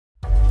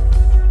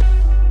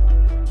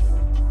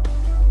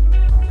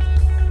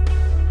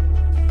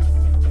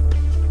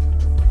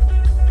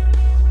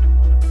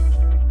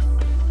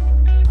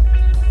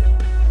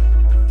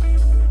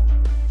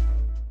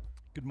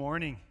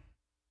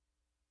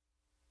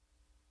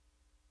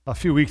A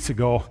few weeks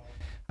ago,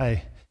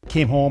 I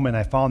came home and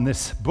I found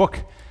this book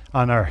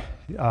on our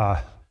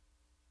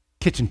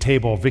kitchen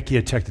table. Vicki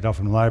had checked it out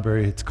from the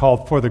library. It's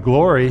called For the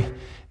Glory,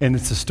 and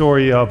it's the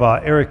story of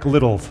Eric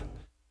Liddell.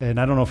 And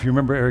I don't know if you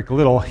remember Eric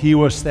Liddell. He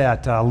was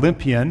that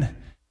Olympian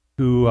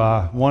who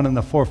won in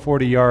the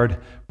 440-yard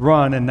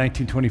run in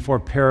 1924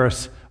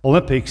 Paris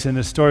Olympics, and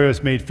his story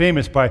was made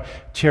famous by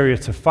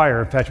Chariots of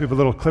Fire. In fact, we have a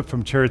little clip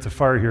from Chariots of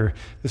Fire here.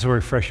 This will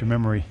refresh your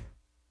memory.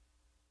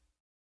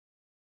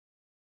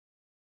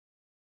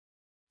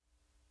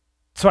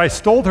 So I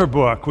stole her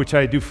book, which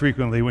I do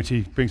frequently when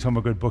she brings home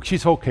a good book.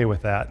 She's okay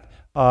with that.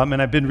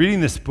 And I've been reading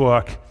this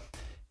book,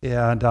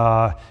 and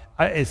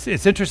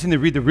it's interesting to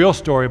read the real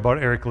story about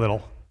Eric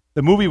Liddell.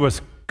 The movie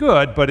was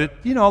good, but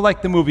it,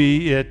 like the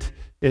movie, it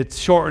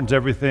shortens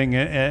everything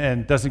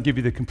and doesn't give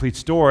you the complete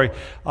story.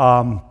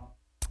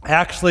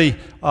 Actually,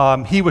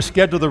 he was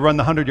scheduled to run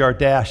the 100-yard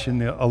dash in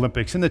the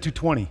Olympics, in the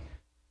 220.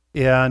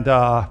 And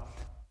the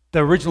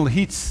original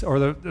heats, or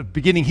the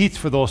beginning heats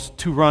for those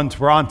two runs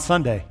were on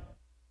Sunday.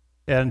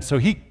 And so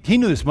he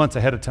knew this months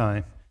ahead of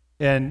time,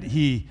 and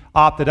he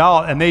opted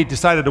out, and they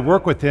decided to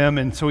work with him,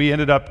 and so he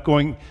ended up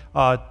going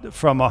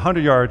from a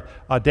 100-yard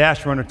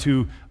dash runner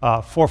to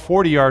a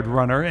 440-yard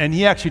runner, and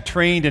he actually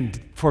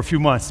trained for a few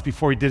months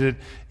before he did it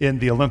in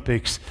the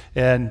Olympics,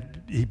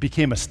 and he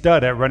became a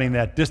stud at running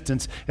that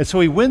distance. And so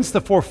he wins the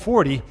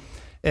 440,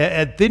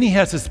 and then he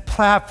has this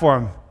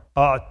platform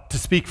to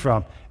speak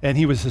from, and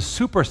he was a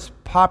super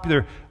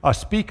popular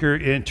speaker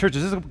in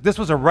churches. This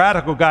was a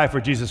radical guy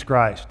for Jesus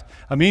Christ.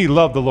 I mean, he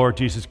loved the Lord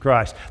Jesus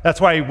Christ.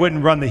 That's why he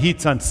wouldn't run the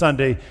heats on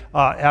Sunday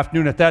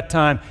afternoon. At that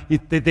time,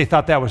 they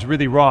thought that was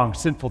really wrong,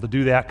 sinful to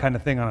do that kind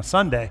of thing on a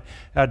Sunday.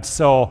 And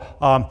so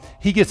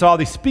he gets all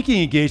these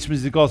speaking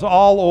engagements. He goes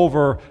all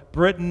over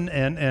Britain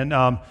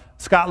and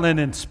Scotland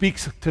and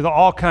speaks to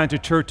all kinds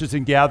of churches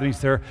and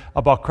gatherings there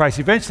about Christ.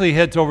 Eventually, he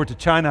heads over to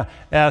China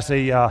as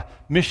a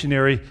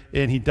missionary,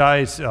 and he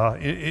dies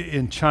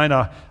in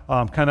China,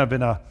 kind of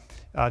in a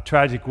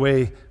tragic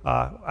way.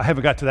 I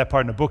haven't got to that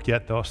part in the book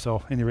yet, though,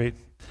 so at any rate.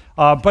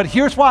 But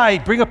here's why I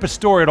bring up his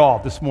story at all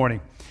this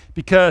morning,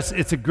 because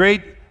it's a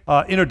great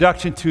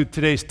introduction to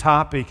today's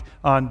topic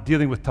on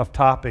dealing with tough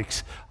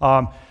topics.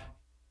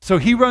 So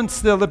he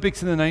runs the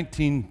Olympics in the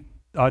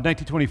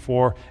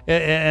 1924,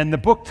 and the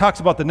book talks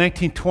about the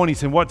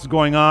 1920s and what's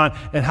going on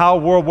and how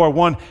World War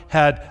I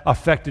had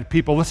affected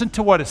people. Listen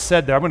to what it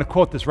said there. I'm going to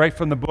quote this right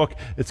from the book.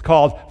 It's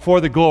called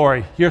For the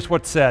Glory. Here's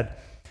what's said.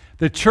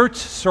 The church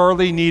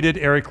sorely needed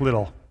Eric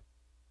Liddell.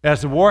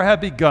 As the war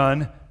had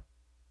begun,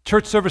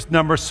 church service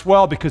numbers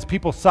swelled because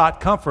people sought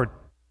comfort.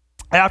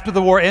 After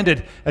the war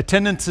ended,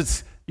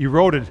 attendances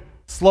eroded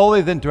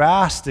slowly then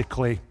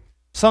drastically.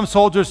 Some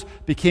soldiers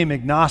became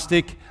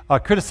agnostic,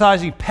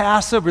 criticizing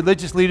passive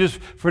religious leaders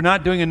for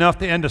not doing enough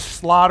to end a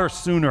slaughter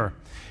sooner.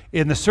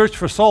 In the search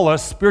for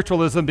solace,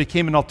 spiritualism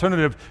became an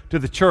alternative to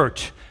the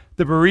church.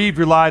 The bereaved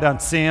relied on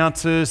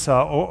seances,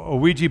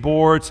 Ouija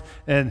boards,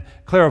 and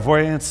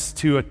clairvoyance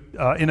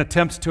in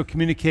attempts to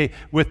communicate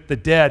with the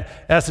dead.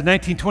 As the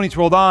 1920s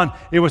rolled on,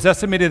 it was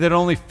estimated that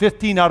only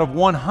 15 out of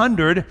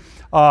 100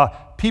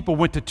 people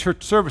went to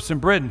church service in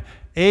Britain.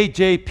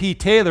 A.J.P.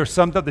 Taylor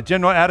summed up the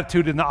general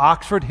attitude in the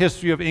Oxford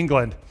History of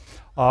England.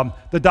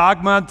 The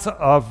dogmas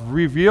of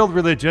revealed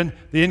religion,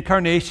 the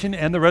incarnation,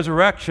 and the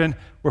resurrection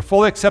were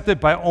fully accepted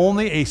by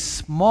only a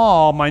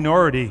small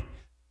minority.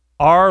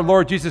 Our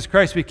Lord Jesus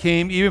Christ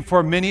became, even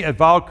for many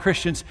avowed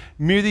Christians,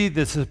 merely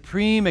the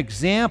supreme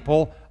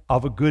example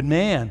of a good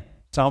man.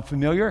 Sound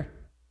familiar?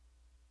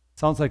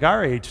 Sounds like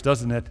our age,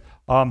 doesn't it?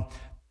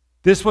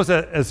 This was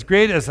as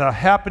great as a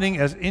happening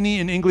as any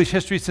in English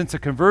history since the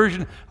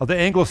conversion of the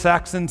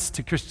Anglo-Saxons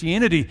to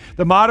Christianity.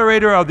 The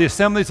moderator of the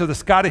assemblies of the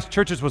Scottish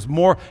churches was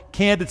more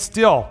candid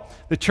still.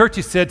 The church,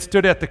 he said,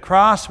 stood at the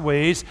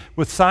crossways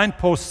with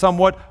signposts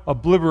somewhat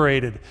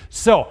obliterated.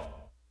 So,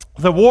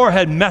 the war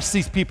had messed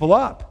these people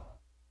up.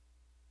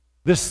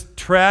 This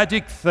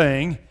tragic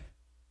thing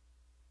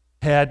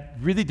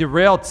had really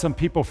derailed some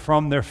people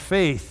from their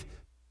faith.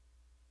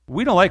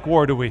 We don't like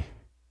war, do we?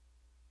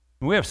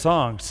 We have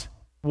songs.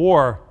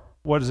 War,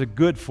 what is it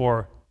good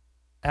for?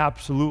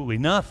 Absolutely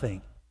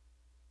nothing.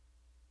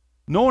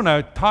 No one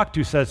I talk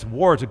to says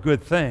war is a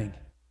good thing.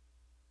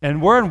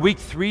 And we're in week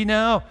 3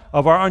 now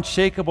of our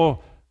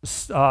Unshakable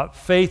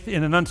Faith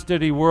in an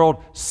Unsteady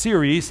World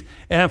series.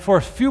 And for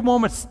a few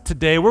moments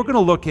today, we're going to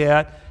look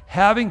at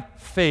having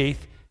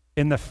faith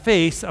in the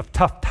face of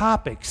tough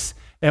topics.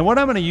 And what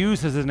I'm going to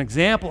use as an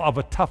example of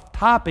a tough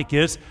topic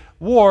is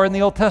war in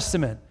the Old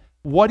Testament.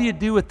 What do you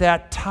do with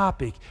that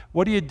topic?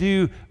 What do you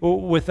do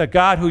with a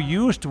God who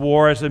used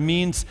war as a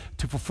means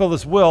to fulfill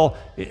his will,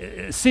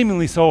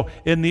 seemingly so,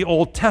 in the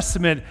Old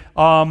Testament?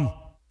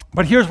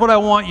 But here's what I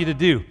want you to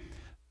do.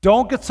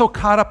 Don't get so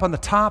caught up on the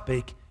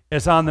topic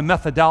as on the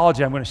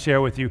methodology I'm going to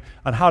share with you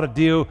on how to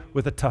deal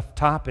with a tough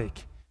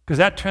topic, because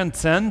that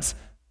transcends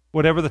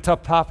whatever the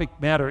tough topic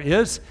matter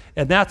is.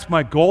 And that's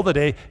my goal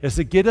today, is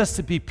to get us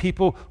to be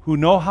people who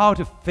know how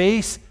to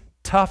face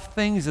tough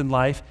things in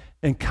life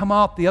and come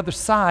out the other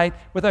side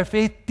with our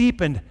faith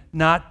deepened,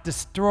 not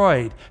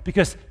destroyed.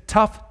 Because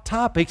tough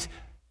topics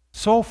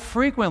so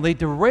frequently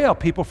derail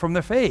people from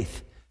their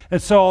faith. And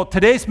so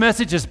today's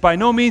message is by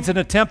no means an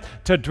attempt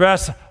to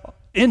address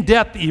in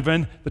depth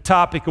even the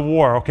topic of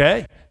war,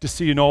 okay? Just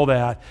so you know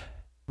that.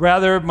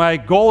 Rather, my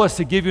goal is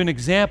to give you an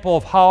example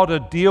of how to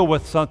deal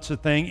with such a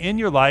thing in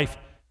your life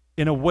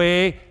in a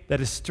way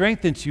that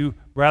strengthens you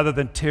rather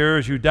than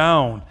tears you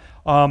down.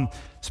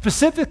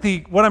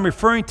 Specifically, what I'm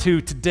referring to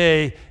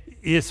today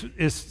is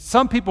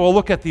some people will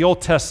look at the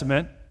Old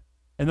Testament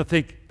and they'll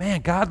think,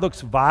 man, God looks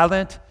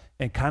violent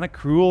and kind of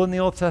cruel in the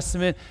Old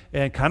Testament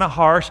and kind of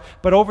harsh.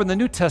 But over in the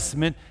New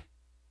Testament,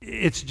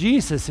 it's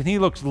Jesus, and he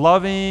looks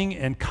loving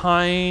and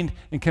kind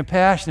and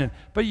compassionate.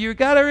 But you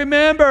got to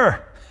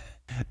remember,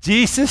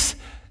 Jesus,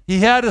 he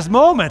had his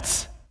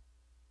moments,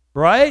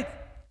 right?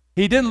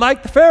 He didn't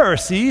like the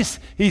Pharisees.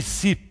 He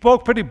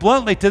spoke pretty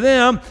bluntly to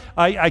them.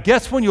 I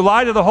guess when you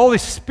lie to the Holy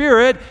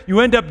Spirit,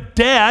 you end up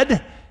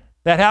dead.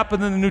 That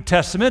happened in the New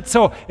Testament.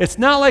 So it's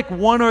not like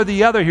one or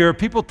the other here.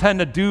 People tend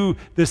to do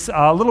this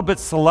a little bit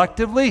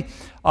selectively.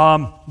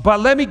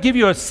 But let me give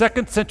you a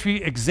second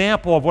century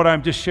example of what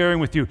I'm just sharing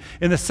with you.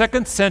 In the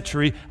second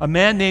century, a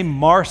man named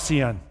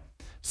Marcion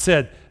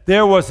said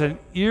there was an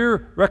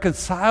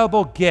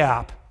irreconcilable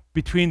gap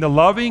between the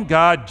loving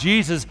God,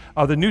 Jesus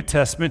of the New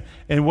Testament,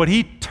 and what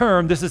he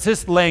termed, this is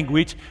his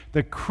language,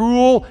 the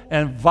cruel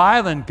and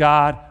violent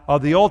God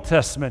of the Old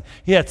Testament.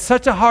 He had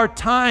such a hard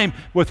time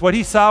with what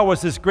he saw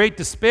was this great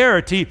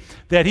disparity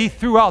that he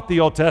threw out the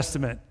Old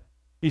Testament.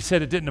 He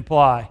said it didn't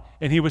apply,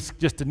 and he was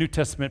just a New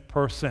Testament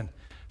person.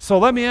 So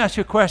let me ask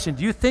you a question.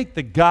 Do you think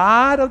the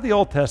God of the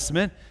Old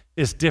Testament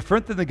is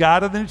different than the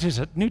God of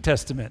the New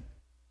Testament?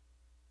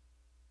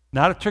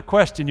 Not a trick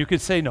question. You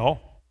could say no.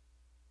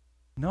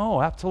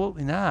 No,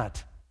 absolutely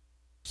not.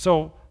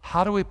 So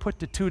how do we put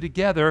the two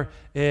together,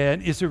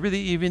 and is there really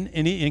even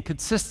any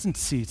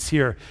inconsistencies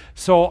here?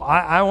 So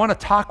I want to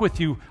talk with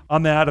you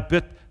on that a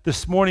bit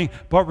this morning,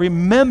 but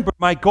remember,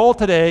 my goal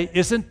today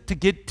isn't to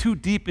get too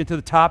deep into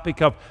the topic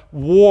of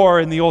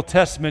war in the Old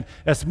Testament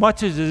as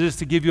much as it is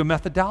to give you a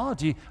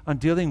methodology on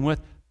dealing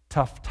with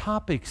tough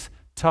topics,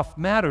 tough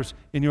matters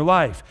in your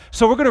life.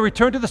 So we're going to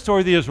return to the story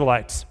of the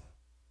Israelites.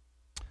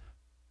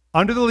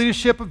 Under the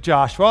leadership of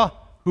Joshua,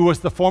 who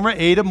was the former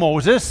aide of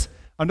Moses,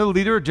 under the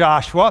leader of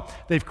Joshua,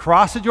 they've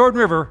crossed the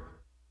Jordan River.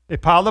 They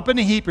piled up in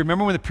a heap.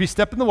 Remember when the priest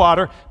stepped in the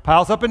water,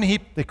 piles up in a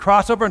heap, they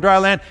cross over on dry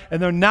land, and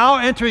they're now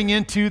entering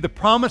into the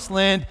promised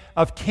land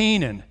of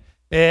Canaan.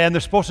 And they're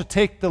supposed to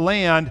take the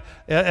land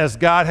as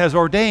God has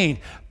ordained.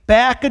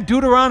 Back in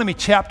Deuteronomy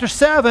chapter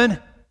 7,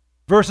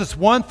 verses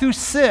 1 through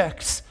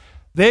 6,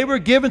 they were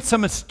given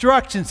some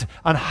instructions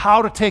on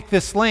how to take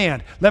this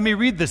land. Let me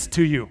read this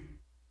to you.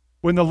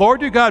 When the Lord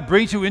your God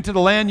brings you into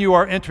the land you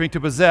are entering to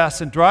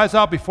possess and drives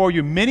out before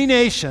you many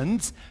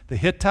nations, the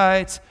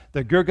Hittites,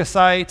 the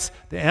Girgashites,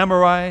 the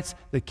Amorites,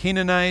 the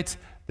Canaanites,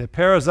 the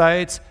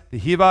Perizzites, the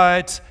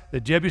Hivites,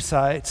 the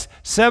Jebusites,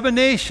 7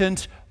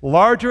 nations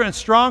larger and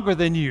stronger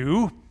than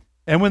you,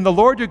 and when the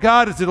Lord your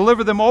God is to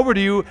deliver them over to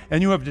you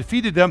and you have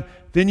defeated them,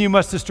 then you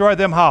must destroy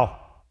them how?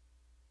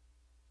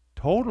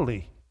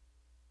 Totally.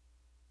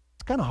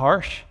 It's kind of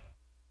harsh,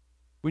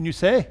 wouldn't you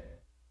say?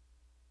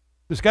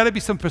 There's got to be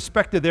some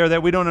perspective there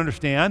that we don't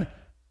understand.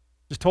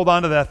 Just hold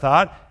on to that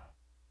thought.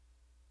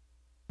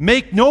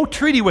 Make no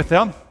treaty with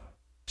them.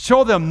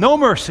 Show them no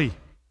mercy.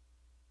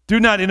 Do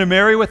not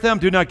intermarry with them.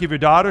 Do not give your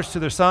daughters to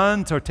their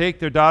sons or take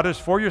their daughters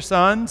for your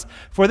sons,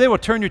 for they will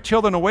turn your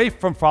children away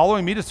from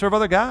following me to serve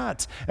other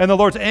gods. And the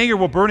Lord's anger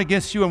will burn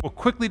against you and will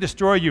quickly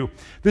destroy you.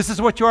 This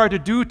is what you are to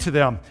do to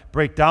them.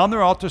 Break down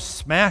their altars,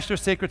 smash their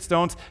sacred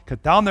stones,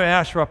 cut down their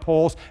Asherah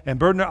poles, and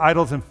burn their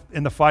idols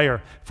in the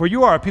fire. For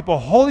you are a people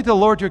holy to the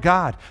Lord your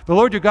God. The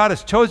Lord your God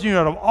has chosen you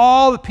out of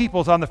all the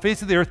peoples on the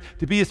face of the earth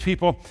to be his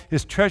people,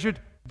 his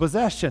treasured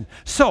possession.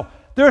 So,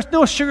 there's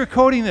no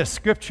sugarcoating this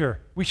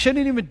scripture. We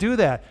shouldn't even do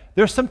that.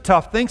 There's some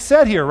tough things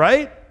said here,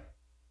 right?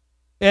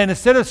 And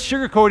instead of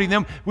sugarcoating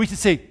them, we should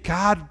say,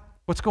 God,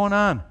 what's going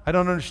on? I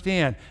don't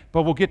understand.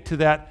 But we'll get to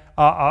that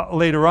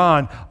later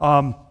on.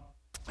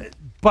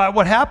 But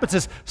what happens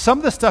is some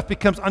of the stuff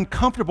becomes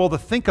uncomfortable to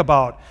think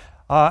about.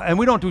 And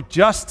we don't do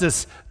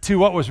justice to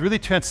what was really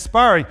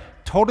transpiring.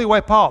 Totally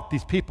wipe out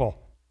these people.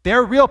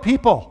 They're real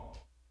people.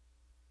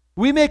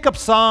 We make up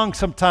songs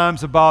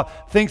sometimes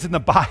about things in the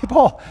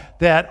Bible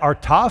that are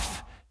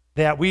tough,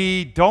 that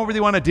we don't really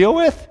want to deal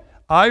with.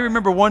 I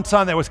remember one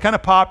song that was kind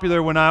of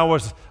popular when I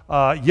was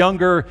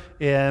younger,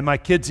 and my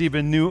kids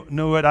even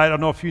knew it. I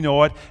don't know if you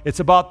know it. It's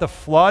about the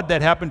flood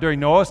that happened during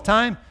Noah's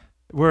time,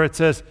 where it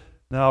says,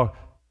 now,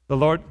 the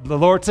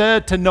Lord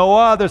said to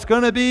Noah, there's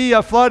going to be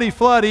a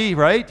floody,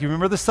 right? Do you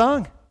remember the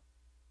song?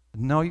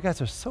 No, you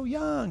guys are so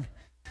young.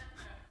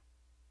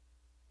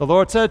 The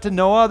Lord said to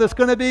Noah, there's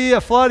going to be a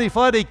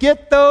floody.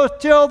 Get those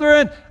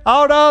children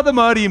out of the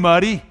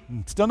muddy.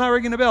 Still not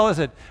ringing a bell, is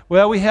it?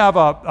 Well, we have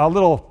a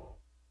little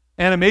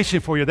animation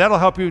for you. That'll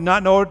help you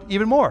not know it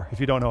even more if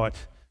you don't know it.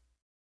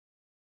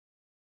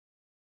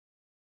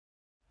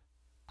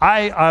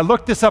 I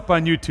looked this up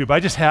on YouTube. I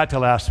just had to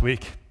last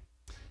week.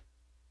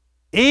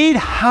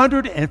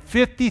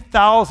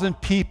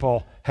 850,000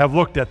 people have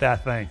looked at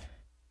that thing.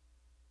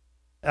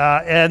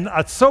 And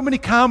so many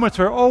comments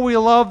were, oh, we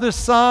love this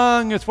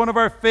song. It's one of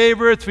our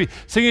favorites. We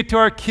sing it to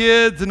our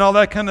kids and all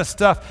that kind of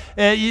stuff.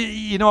 And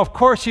you know, of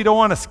course, you don't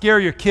want to scare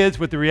your kids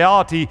with the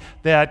reality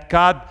that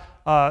God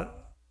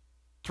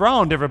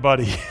drowned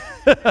everybody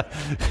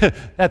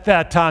at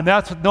that time.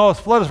 That's what Noah's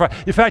flood is for.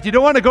 In fact, you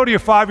don't want to go to your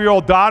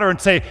 5-year-old daughter and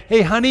say,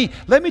 hey, honey,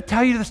 let me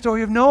tell you the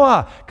story of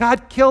Noah.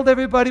 God killed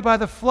everybody by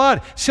the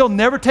flood. She'll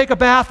never take a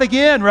bath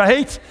again,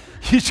 right?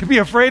 You should be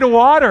afraid of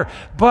water.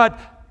 But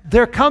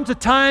there comes a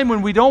time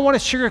when we don't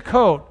want to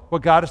sugarcoat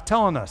what God is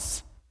telling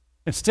us.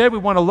 Instead, we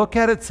want to look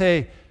at it and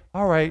say,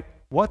 all right,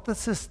 what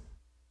does this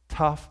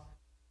tough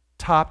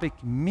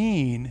topic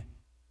mean?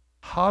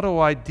 How do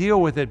I deal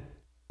with it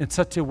in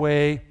such a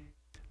way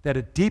that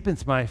it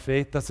deepens my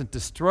faith, doesn't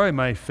destroy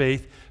my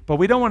faith? But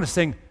we don't want to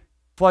sing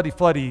floody,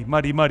 floody,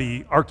 muddy,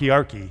 muddy, arky,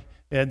 arky,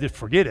 and just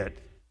forget it,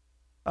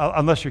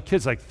 unless your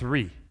kid's like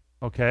 3,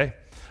 okay?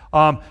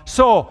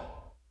 So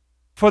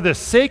for the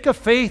sake of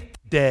faith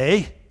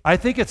day, I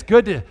think it's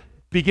good to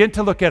begin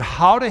to look at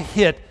how to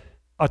hit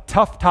a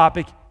tough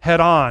topic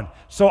head on.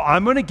 So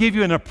I'm going to give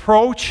you an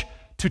approach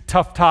to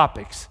tough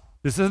topics.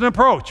 This is an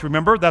approach.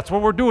 Remember, that's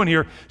what we're doing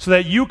here, so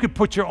that you could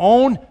put your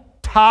own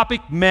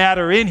topic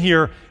matter in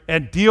here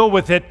and deal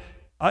with it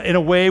in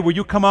a way where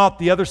you come out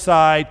the other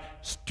side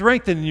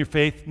strengthened in your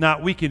faith,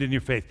 not weakened in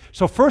your faith.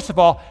 So first of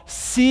all,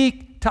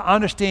 seek to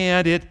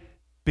understand it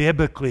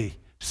biblically.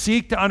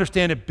 Seek to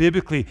understand it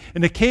biblically.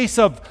 In the case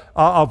of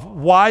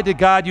why did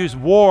God use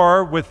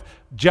war with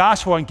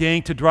Joshua and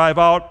gang to drive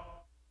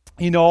out,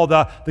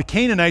 the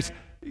Canaanites,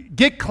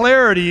 get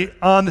clarity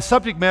on the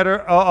subject matter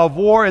of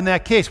war in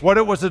that case.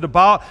 What was it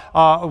about?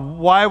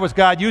 Why was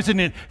God using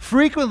it?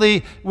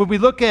 Frequently, when we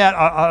look at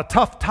a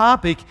tough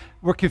topic,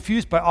 we're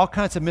confused by all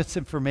kinds of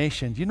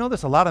misinformation. Do you know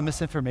there's a lot of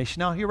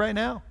misinformation out here right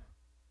now?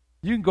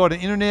 You can go to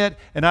the internet,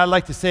 and I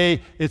like to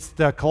say it's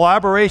the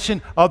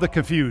collaboration of the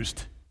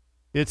confused.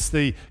 It's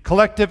the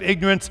collective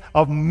ignorance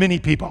of many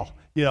people.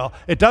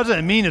 It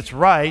doesn't mean it's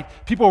right.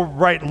 People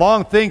write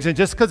long things, and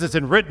just because it's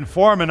in written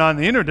form and on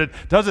the internet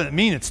doesn't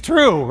mean it's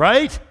true,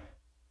 right?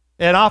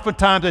 And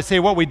oftentimes I say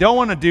what we don't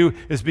want to do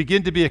is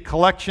begin to be a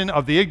collection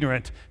of the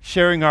ignorant,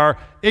 sharing our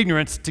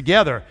ignorance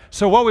together.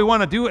 So what we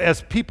want to do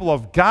as people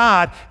of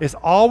God is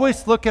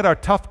always look at our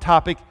tough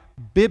topic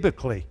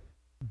biblically.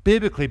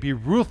 Biblically, be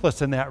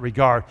ruthless in that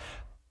regard.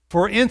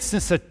 For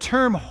instance, the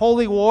term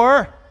holy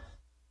war,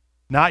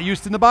 not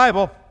used in the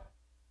Bible.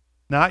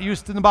 Not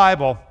used in the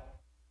Bible.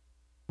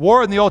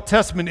 War in the Old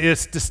Testament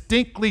is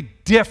distinctly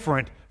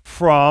different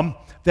from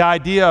the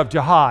idea of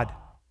jihad.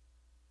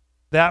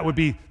 That would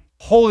be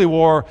holy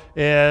war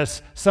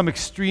as some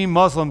extreme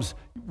Muslims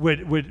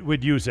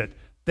would use it.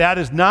 That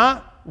is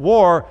not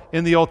war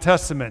in the Old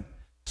Testament.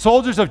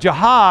 Soldiers of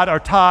jihad are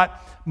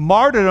taught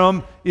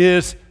martyrdom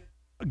is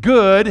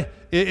good,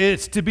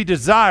 it's to be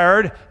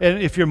desired,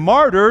 and if you're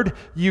martyred,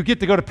 you get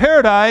to go to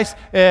paradise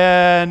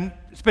and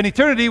spend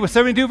eternity with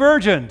 72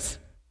 virgins.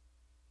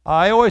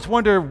 I always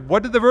wonder,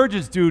 what did the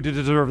virgins do to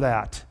deserve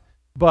that?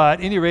 But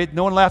at any rate,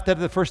 no one laughed at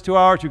it the first 2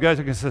 hours. You guys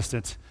are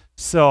consistent.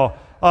 So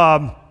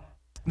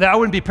that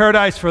wouldn't be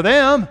paradise for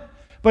them.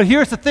 But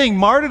here's the thing.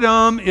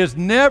 Martyrdom is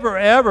never,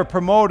 ever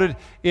promoted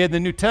in the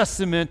New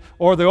Testament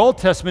or the Old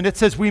Testament. It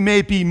says we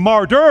may be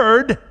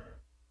martyred,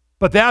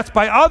 but that's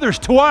by others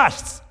to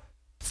us,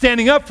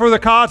 standing up for the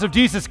cause of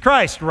Jesus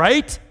Christ,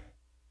 right?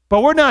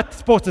 But we're not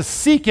supposed to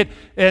seek it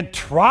and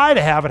try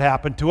to have it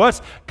happen to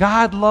us.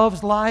 God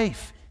loves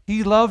life.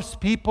 He loves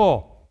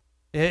people,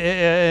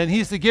 and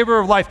He's the giver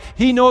of life.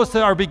 He knows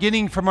our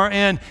beginning from our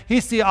end.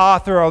 He's the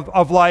author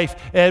of life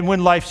and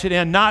when life should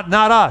end, not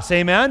us.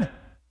 Amen?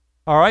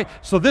 All right?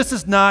 So this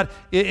is not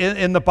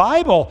in the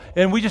Bible,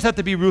 and we just have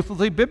to be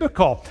ruthlessly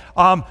biblical.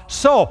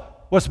 So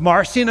was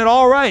Marcion at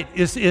all right?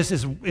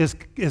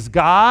 Is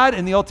God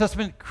in the Old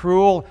Testament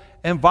cruel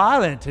and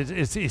violent?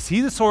 Is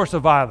He the source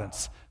of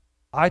violence?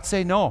 I'd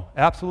say no,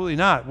 absolutely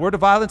not. Where did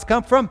violence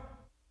come from?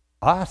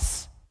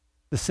 Us.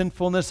 The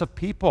sinfulness of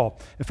people.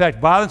 In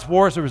fact, violence,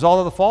 war is a result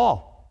of the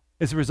fall.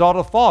 It's a result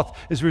of the fall.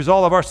 It's a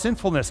result of our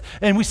sinfulness.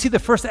 And we see the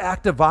first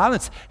act of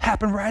violence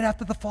happen right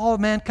after the fall of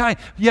mankind.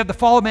 You have the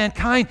fall of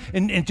mankind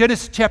in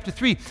Genesis chapter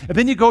 3. And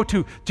then you go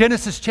to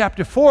Genesis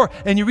chapter 4,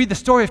 and you read the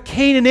story of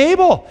Cain and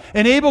Abel.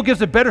 And Abel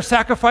gives a better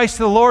sacrifice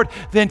to the Lord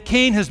than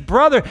Cain, his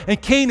brother.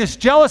 And Cain is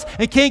jealous,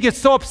 and Cain gets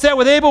so upset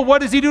with Abel. What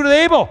does he do to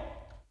Abel?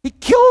 He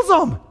kills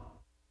him.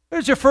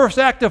 There's your first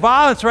act of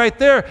violence right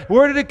there.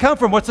 Where did it come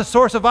from? What's the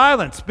source of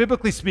violence?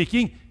 Biblically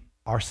speaking,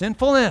 our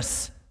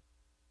sinfulness.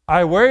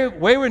 Our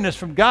waywardness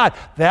from God.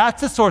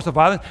 That's the source of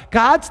violence.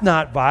 God's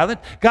not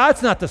violent.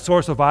 God's not the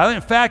source of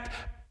violence. In fact,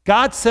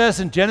 God says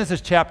in Genesis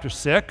chapter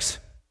 6,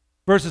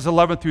 verses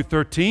 11 through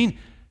 13,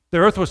 the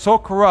earth was so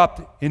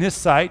corrupt in His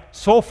sight,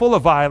 so full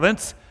of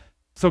violence,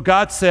 so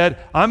God said,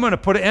 I'm going to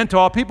put an end to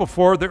all people,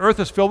 for the earth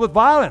is filled with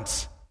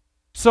violence.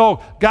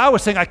 So God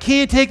was saying, I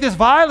can't take this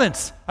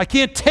violence. I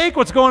can't take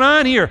what's going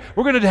on here.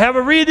 We're going to have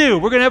a redo.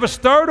 We're going to have a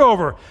start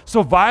over.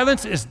 So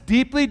violence is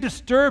deeply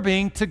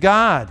disturbing to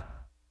God.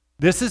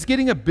 This is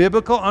getting a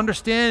biblical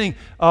understanding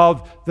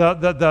of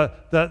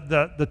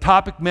the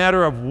topic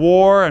matter of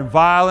war and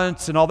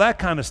violence and all that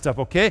kind of stuff,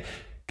 okay?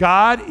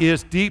 God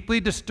is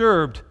deeply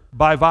disturbed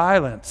by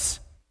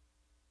violence.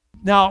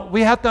 Now,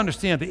 we have to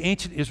understand the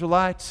ancient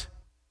Israelites,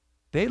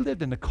 they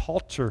lived in a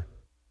culture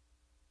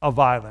of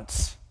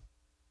violence.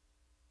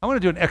 I want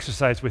to do an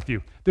exercise with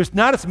you. There's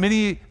not as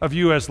many of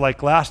you as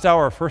like last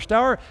hour or first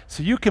hour,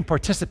 so you can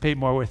participate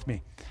more with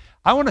me.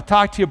 I want to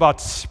talk to you about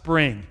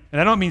spring.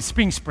 And I don't mean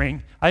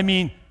spring. I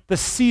mean the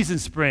season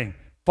spring,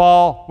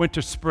 fall,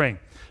 winter, spring.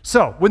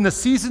 So when the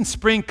season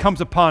spring comes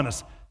upon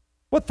us,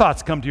 what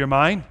thoughts come to your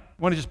mind?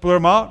 Want to just blur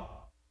them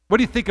out? What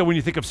do you think of when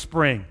you think of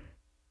spring?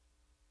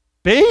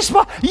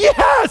 Baseball?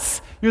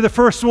 Yes! You're the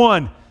first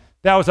one.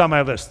 That was on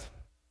my list.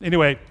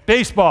 Anyway,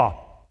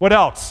 baseball. What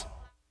else?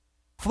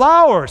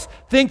 Flowers.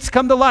 Things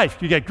come to life.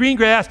 You get green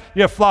grass,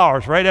 you have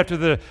flowers. Right after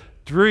the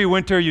dreary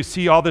winter, you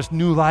see all this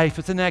new life.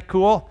 Isn't that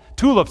cool?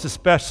 Tulips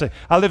especially.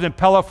 I lived in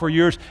Pella for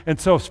years, and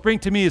so spring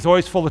to me is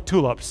always full of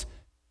tulips.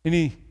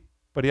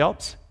 Anybody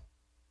else?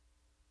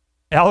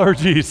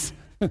 Allergies.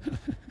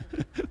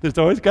 There's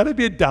always got to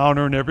be a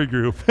downer in every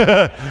group.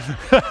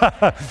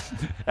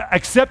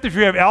 Except if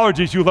you have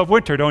allergies, you love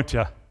winter, don't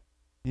you?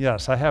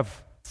 Yes, I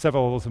have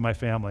several of those in my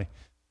family.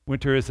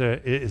 Winter is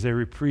a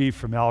reprieve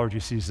from allergy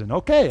season.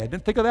 Okay, I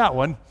didn't think of that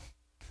one.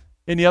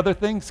 Any other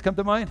things come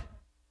to mind?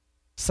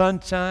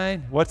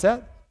 Sunshine. What's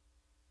that?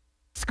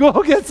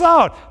 School gets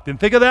out. Didn't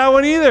think of that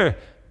one either.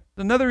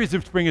 Another reason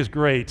spring is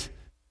great.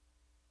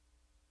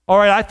 All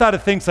right, I thought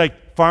of things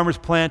like farmers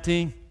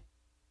planting,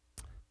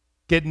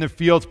 getting their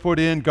fields put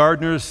in,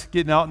 gardeners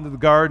getting out into the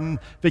garden,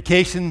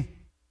 vacation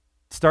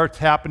starts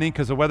happening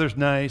because the weather's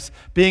nice.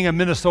 Being a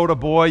Minnesota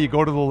boy, you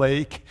go to the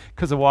lake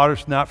because the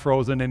water's not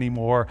frozen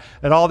anymore.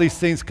 And all these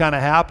things kind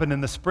of happen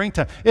in the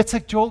springtime. It's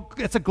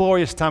a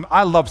glorious time.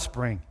 I love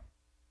spring.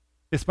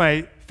 It's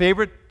my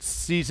favorite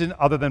season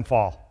other than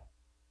fall.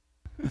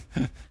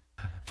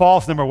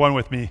 Fall's number one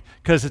with me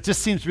because it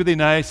just seems really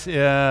nice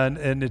and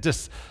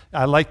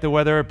I like the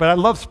weather, but I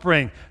love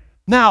spring.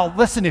 Now,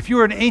 listen, if you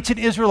were an ancient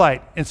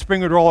Israelite and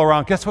spring would roll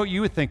around, guess what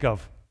you would think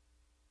of?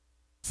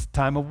 It's a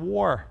time of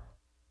war.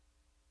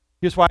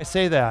 Here's why I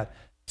say that.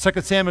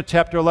 2 Samuel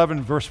chapter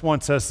 11, verse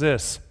 1 says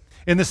this.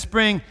 In the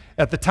spring,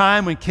 at the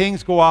time when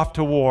kings go off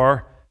to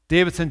war,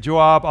 David sent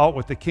Joab out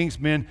with the king's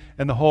men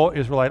and the whole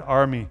Israelite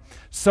army.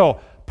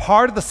 So,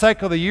 part of the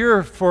cycle of the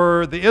year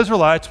for the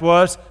Israelites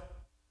was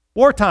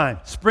wartime.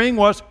 Spring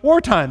was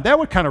wartime. That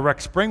would kind of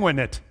wreck spring, wouldn't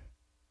it?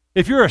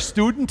 If you're a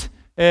student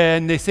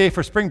and they say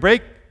for spring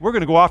break, we're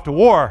going to go off to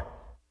war,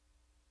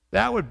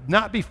 that would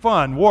not be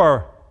fun.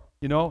 War,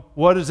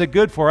 what is it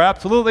good for?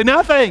 Absolutely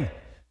nothing.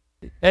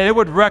 And it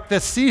would wreck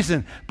this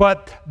season.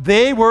 But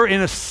they were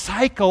in a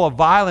cycle of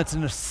violence,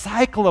 in a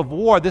cycle of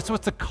war. This was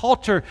the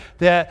culture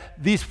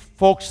that these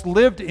folks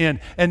lived in.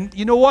 And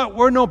you know what?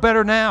 We're no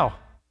better now.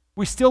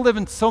 We still live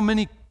in so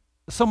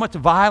much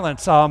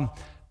violence.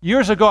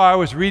 Years ago, I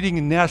was reading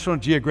in National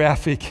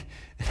Geographic.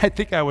 I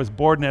think I was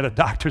bored at a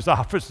doctor's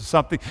office or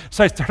something.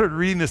 So I started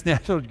reading this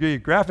National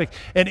Geographic.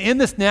 And in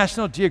this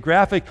National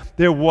Geographic,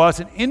 there was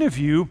an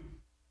interview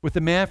with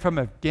a man from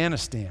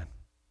Afghanistan.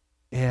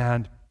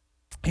 And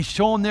he's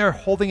shown there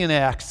holding an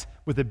axe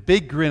with a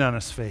big grin on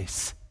his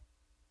face.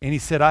 And he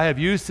said, I have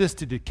used this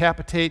to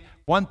decapitate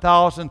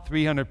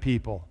 1,300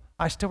 people.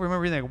 I still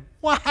remember thinking,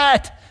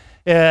 what?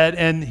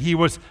 And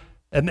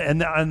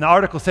the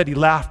article said he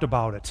laughed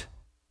about it.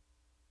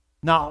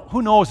 Now,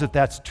 who knows if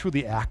that's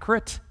truly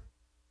accurate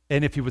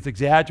and if he was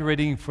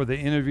exaggerating for the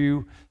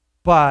interview,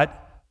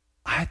 but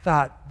I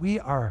thought we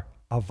are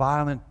a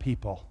violent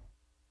people.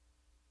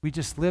 We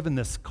just live in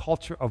this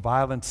culture of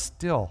violence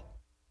still.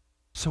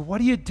 So what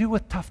do you do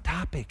with tough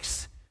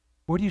topics?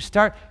 Where do you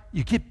start?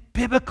 You get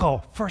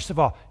biblical, first of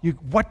all.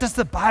 What does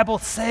the Bible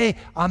say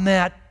on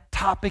that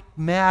topic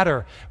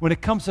matter? When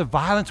it comes to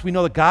violence, we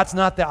know that God's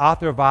not the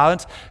author of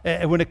violence.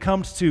 And when it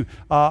comes to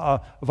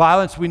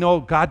violence, we know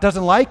God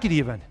doesn't like it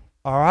even.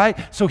 All right?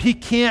 So he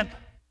can't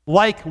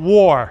like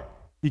war.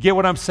 You get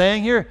what I'm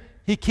saying here?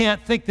 He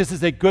can't think this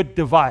is a good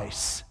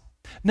device.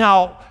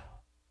 Now,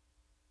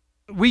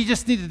 we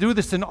just need to do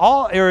this in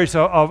all areas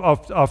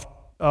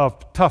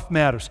of tough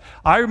matters.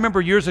 I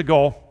remember years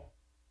ago,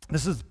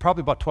 this is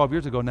probably about 12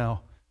 years ago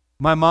now,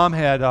 my mom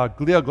had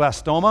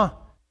glioblastoma.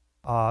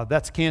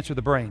 That's cancer of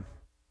the brain.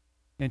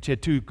 And she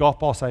had 2 golf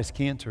ball-sized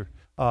cancer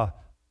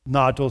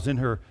nodules in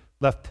her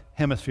left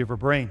hemisphere of her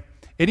brain.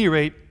 At any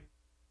rate,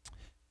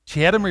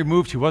 she had them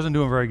removed. She wasn't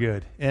doing very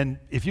good. And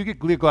if you get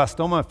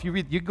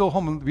glioblastoma, you go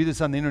home and read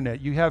this on the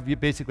internet, you have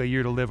basically a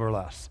year to live or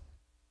less.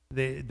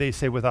 They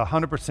say with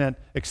 100%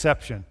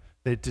 exception,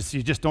 you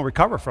just don't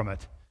recover from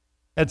it.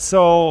 And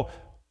so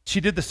she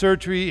did the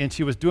surgery, and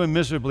she was doing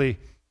miserably.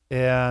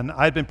 And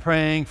I'd been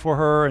praying for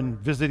her and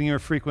visiting her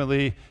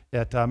frequently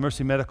at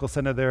Mercy Medical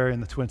Center there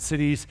in the Twin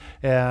Cities.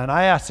 And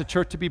I asked the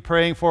church to be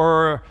praying for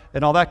her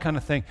and all that kind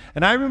of thing.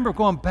 And I remember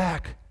going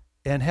back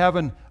and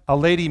having a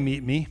lady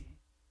meet me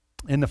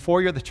in the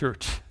foyer of the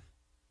church.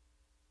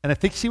 And I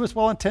think she was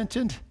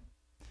well-intentioned,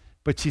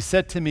 but she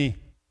said to me,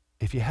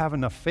 if you have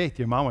enough faith,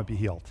 your mom would be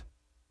healed.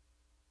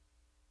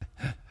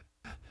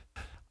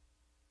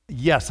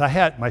 Yes,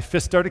 my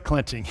fist started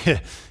clenching.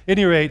 At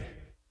any rate,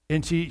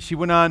 and she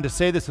went on to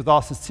say this with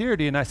all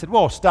sincerity, and I said,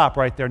 whoa, stop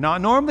right there. Now,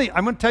 normally,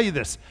 I'm going to tell you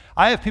this.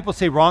 I have people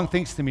say wrong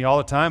things to me all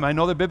the time. I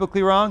know they're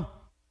biblically wrong,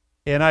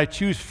 and I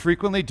choose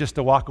frequently just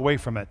to walk away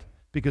from it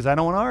because I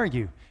don't want to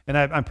argue. And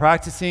I'm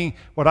practicing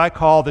what I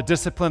call the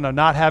discipline of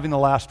not having the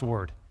last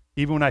word,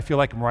 even when I feel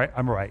like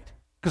I'm right.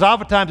 Because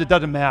oftentimes it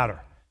doesn't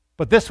matter.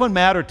 But this one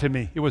mattered to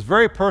me. It was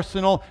very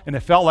personal, and it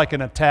felt like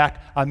an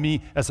attack on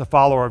me as a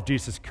follower of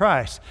Jesus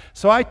Christ.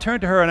 So I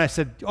turned to her and I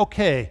said,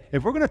 okay,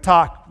 if we're going to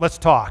talk, let's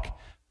talk.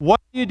 What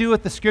do you do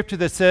with the scripture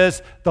that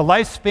says the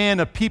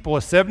lifespan of people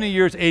is 70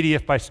 years, 80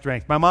 if by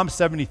strength? My mom's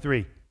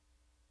 73.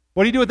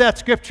 What do you do with that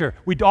scripture?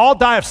 We all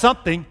die of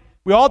something.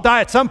 We all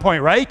die at some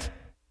point, right?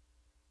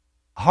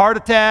 Heart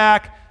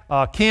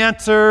attack,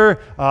 cancer,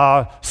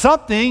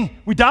 something.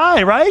 We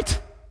die, right?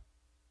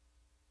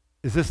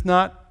 Is this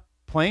not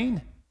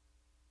plain?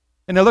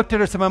 And I looked at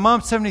her and said, my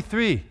mom's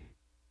 73.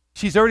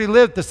 She's already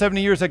lived the 70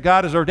 years that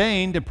God has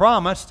ordained and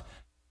promised.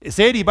 It's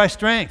 80 by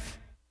strength.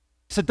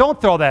 I said,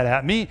 don't throw that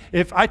at me.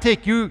 If I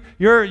take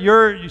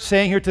you're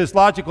saying here to this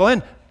logical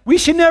end, we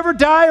should never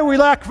die or we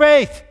lack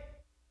faith.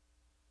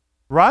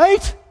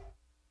 Right?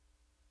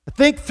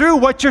 Think through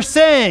what you're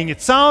saying. It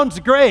sounds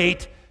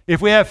great.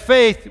 If we have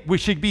faith, we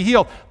should be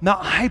healed. Now,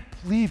 I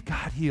believe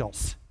God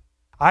heals.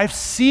 I've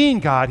seen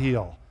God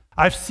heal.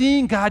 I've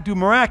seen God do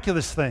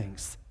miraculous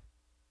things.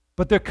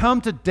 But there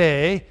comes a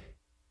day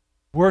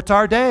where it's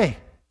our day.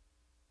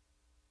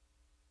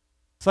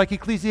 It's like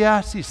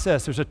Ecclesiastes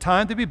says, there's a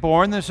time to be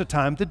born, there's a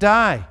time to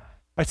die.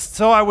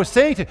 So I was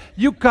saying to you,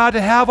 you've got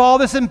to have all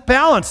this in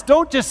balance.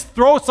 Don't just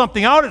throw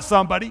something out at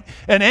somebody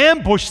and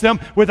ambush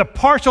them with a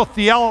partial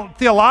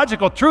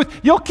theological truth.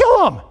 You'll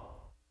kill them.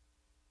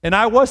 And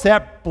I was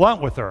that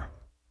blunt with her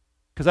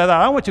because I thought,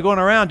 I don't want you going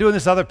around doing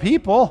this to other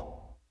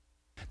people.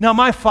 Now,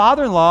 my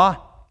father-in-law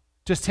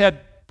just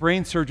had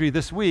brain surgery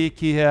this week.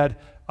 He had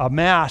a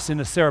mass in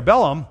the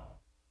cerebellum,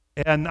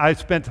 and I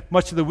spent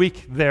much of the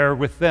week there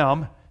with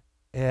them,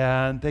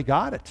 and they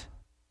got it.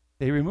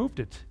 They removed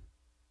it.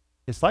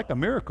 It's like a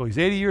miracle. He's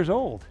 80 years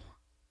old.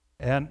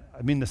 And,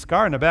 I mean, the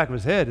scar in the back of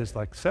his head is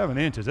like 7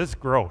 inches. It's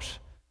gross.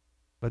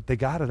 But they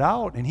got it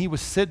out, and he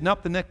was sitting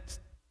up the next,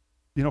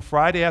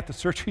 Friday after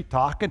surgery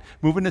talking,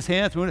 moving his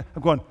hands. I'm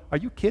going, are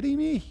you kidding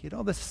me?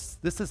 This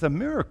is a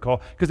miracle.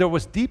 Because it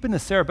was deep in the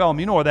cerebellum.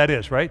 You know where that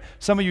is, right?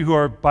 Some of you who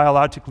are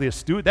biologically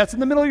astute, that's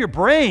in the middle of your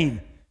brain.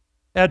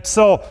 And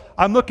so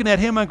I'm looking at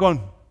him and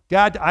going,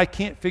 God, I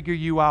can't figure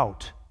you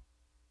out.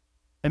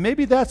 And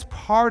maybe that's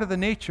part of the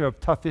nature of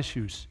tough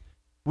issues.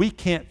 We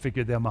can't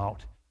figure them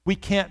out. We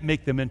can't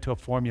make them into a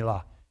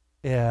formula.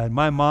 And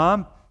my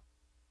mom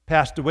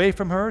passed away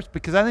from hers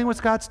because I think it was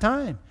God's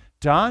time.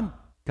 John,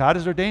 God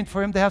has ordained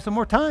for him to have some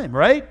more time,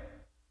 right?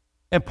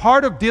 And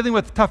part of dealing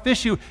with a tough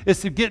issue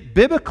is to get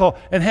biblical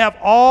and have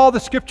all the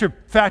scripture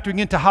factoring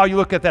into how you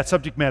look at that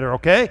subject matter,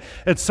 okay?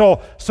 And so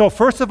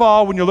first of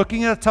all, when you're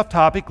looking at a tough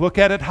topic, look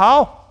at it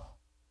how?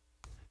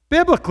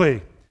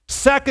 Biblically.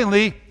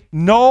 Secondly,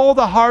 know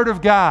the heart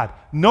of God.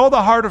 Know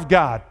the heart of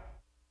God.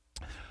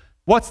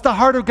 What's the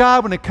heart of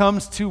God when it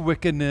comes to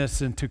wickedness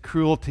and to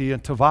cruelty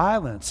and to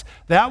violence?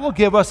 That will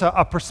give us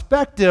a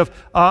perspective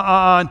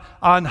on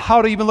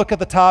how to even look at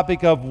the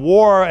topic of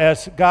war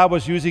as God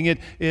was using it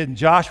in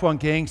Joshua and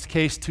gang's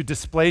case to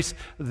displace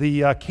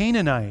the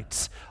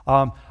Canaanites.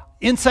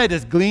 Insight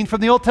is gleaned from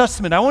the Old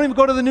Testament. I won't even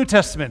go to the New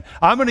Testament.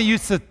 I'm going to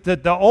use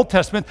the Old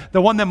Testament,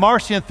 the one that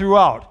Marcion threw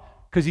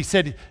out, because he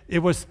said it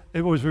was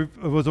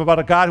about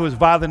a God who was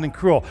violent and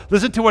cruel.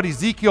 Listen to what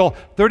Ezekiel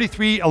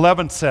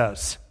 33:11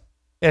 says.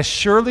 As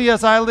surely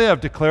as I live,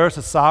 declares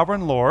the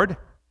sovereign Lord,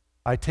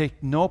 I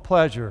take no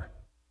pleasure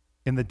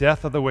in the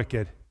death of the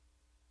wicked,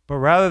 but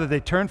rather that they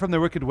turn from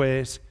their wicked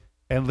ways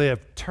and live.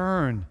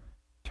 Turn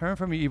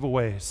from your evil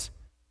ways.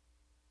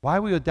 Why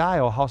will you die,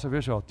 O house of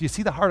Israel? Do you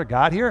see the heart of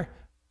God here?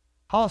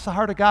 How is the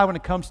heart of God when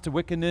it comes to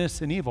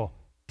wickedness and evil?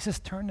 He says,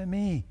 turn to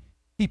me.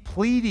 He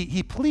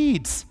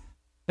pleads.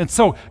 And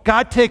so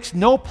God takes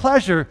no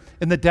pleasure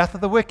in the death of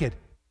the wicked.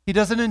 He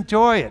doesn't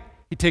enjoy it.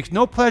 He takes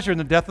no pleasure in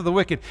the death of the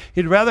wicked.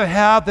 He'd rather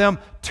have them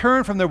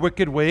turn from their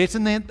wicked ways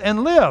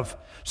and live.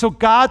 So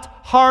God's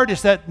heart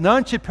is that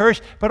none should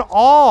perish, but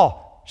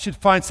all should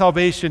find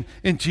salvation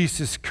in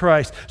Jesus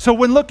Christ. So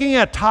when looking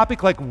at a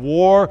topic like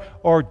war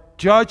or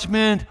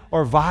judgment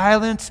or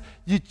violence,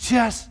 you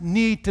just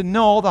need to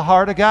know the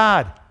heart of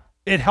God.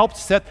 It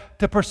helps set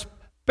the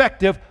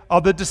perspective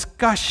of the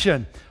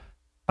discussion.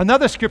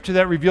 Another scripture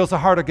that reveals the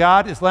heart of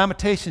God is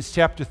Lamentations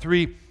chapter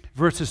 3,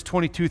 verses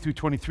 22 through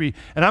 23.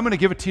 And I'm going to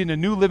give it to you in the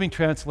New Living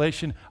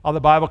Translation of the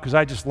Bible because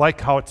I just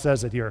like how it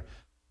says it here.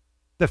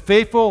 The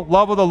faithful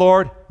love of the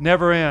Lord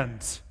never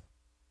ends.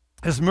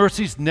 His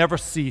mercies never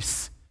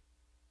cease.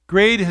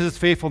 Great is his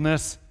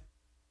faithfulness.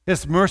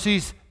 His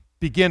mercies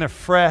begin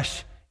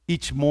afresh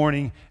each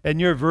morning. And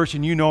your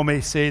version,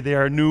 may say they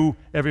are new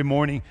every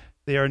morning.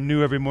 They are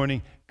new every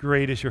morning.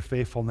 Great is your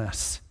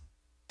faithfulness.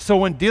 So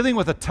when dealing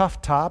with a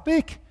tough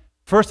topic,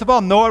 first of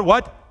all, know it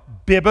what?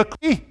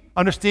 biblically,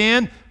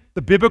 understand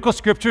the biblical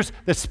scriptures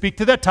that speak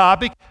to that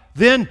topic.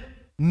 Then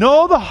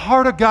know the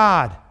heart of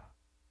God.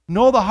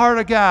 Know the heart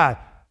of God.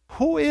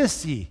 Who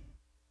is he?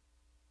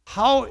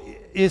 How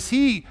is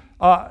he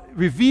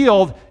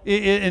revealed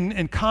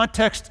in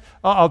context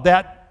of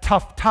that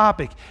tough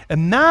topic?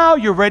 And now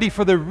you're ready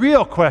for the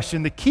real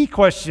question, the key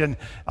question,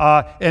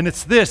 and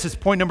it's this. It's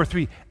point number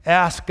 3.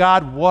 Ask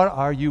God, what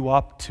are you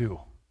up to?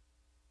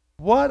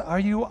 What are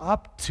you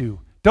up to?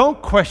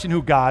 Don't question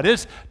who God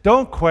is.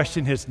 Don't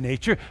question his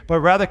nature, but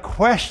rather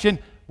question,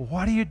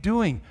 what are you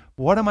doing?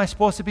 What am I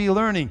supposed to be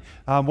learning?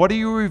 What are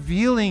you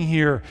revealing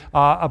here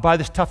by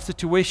this tough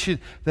situation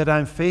that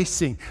I'm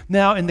facing?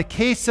 Now, in the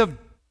case of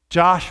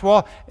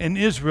Joshua and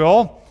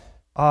Israel,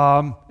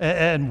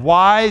 and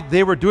why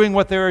they were doing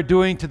what they were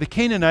doing to the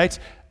Canaanites,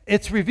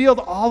 it's revealed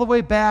all the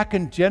way back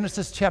in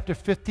Genesis chapter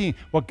 15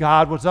 what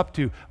God was up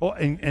to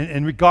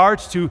in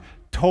regards to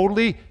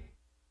totally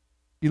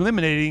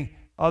eliminating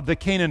the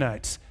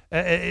Canaanites.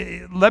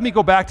 Let me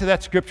go back to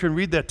that scripture and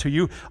read that to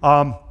you.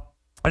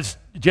 It's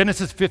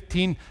Genesis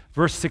 15,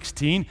 verse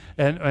 16,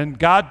 and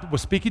God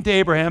was speaking to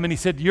Abraham, and he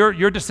said,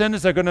 your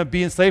descendants are going to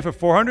be enslaved for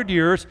 400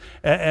 years,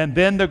 and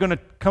then they're going to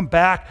come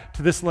back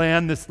to this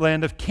land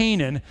of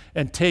Canaan,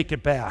 and take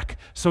it back.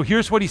 So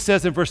here's what he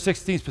says in verse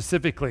 16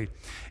 specifically.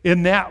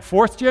 In that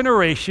 4th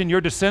generation, your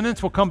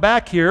descendants will come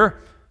back here,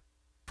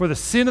 for the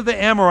sin of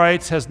the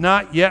Amorites has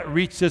not yet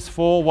reached its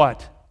full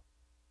what?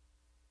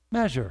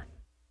 Measure.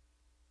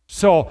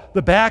 So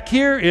the back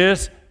here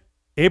is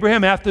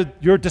Abraham, after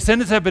your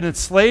descendants have been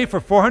enslaved for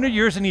 400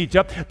 years in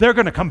Egypt, they're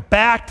going to come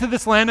back to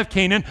this land of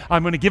Canaan.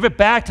 I'm going to give it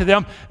back to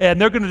them, and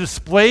they're going to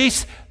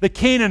displace the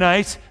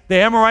Canaanites. The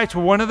Amorites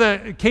were one of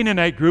the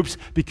Canaanite groups,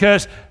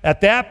 because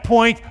at that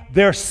point,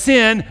 their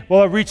sin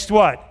will have reached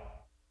what?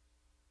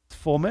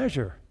 Full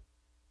measure.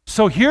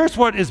 So here's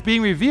what is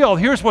being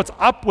revealed. Here's what's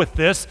up with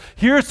this.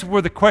 Here's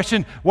where the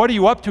question, what are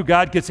you up to,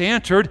 God, gets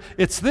answered.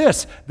 It's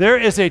this. There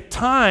is a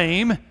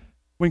time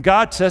when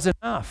God says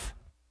enough.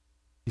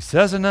 He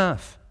says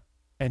enough,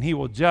 and he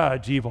will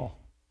judge evil.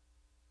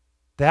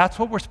 That's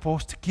what we're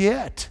supposed to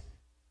get.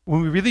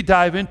 When we really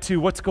dive into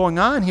what's going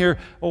on here,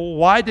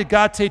 why did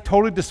God say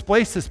totally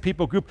displace this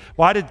people group?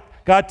 Why did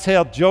God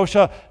tell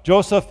Joshua,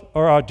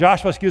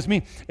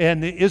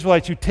 and the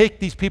Israelites, you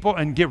take these people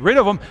and get rid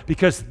of them,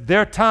 because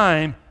their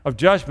time of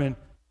judgment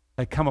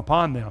had come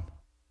upon them.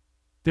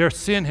 Their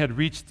sin had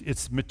reached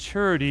its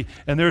maturity,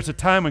 and there's a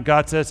time when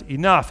God says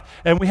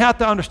enough. And we have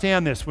to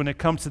understand this when it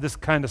comes to this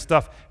kind of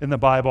stuff in the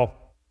Bible.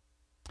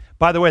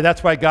 By the way,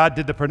 that's why God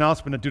did the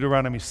pronouncement of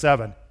Deuteronomy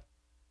 7,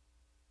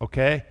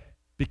 okay?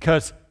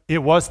 Because it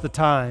was the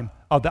time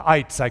of the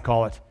ites, I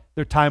call it.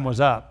 Their time was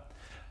up.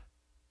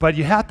 But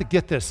you have to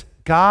get this.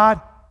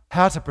 God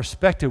has a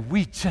perspective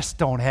we just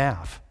don't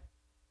have.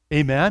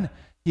 Amen?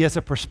 He has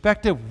a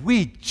perspective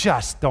we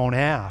just don't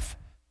have.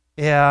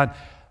 And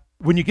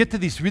when you get to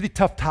these really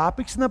tough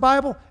topics in the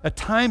Bible, at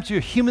times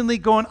you're humanly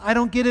going, I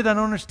don't get it, I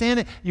don't understand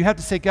it. You have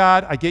to say,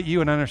 God, I get you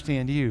and I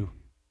understand you.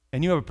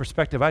 And you have a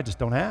perspective I just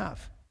don't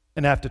have.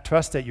 And I have to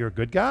trust that you're a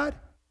good God,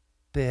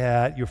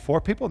 that you're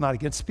for people, not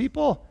against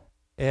people.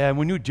 And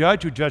when you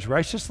judge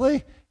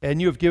righteously,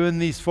 and you have given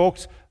these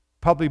folks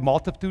probably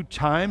multitude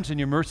times, and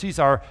your mercies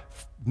are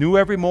new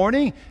every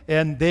morning,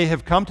 and they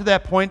have come to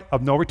that point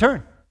of no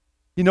return.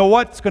 You know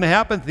what's going to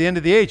happen at the end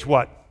of the age?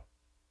 What?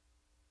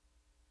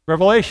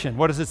 Revelation.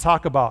 What does it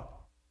talk about?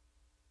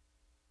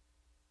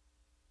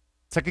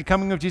 Second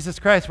coming of Jesus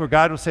Christ, where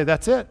God will say,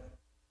 that's it.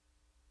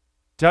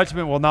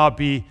 Judgment will now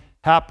be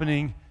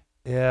happening,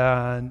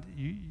 and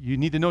you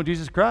need to know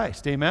Jesus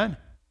Christ. Amen?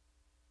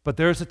 But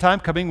there's a time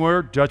coming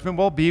where judgment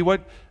will be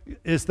what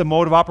is the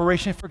mode of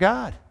operation for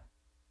God.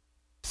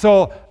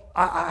 So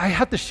I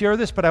have to share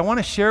this, but I want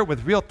to share it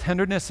with real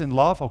tenderness and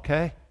love,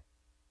 okay?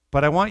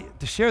 But I want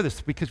to share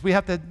this because we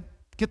have to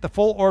get the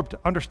full-orbed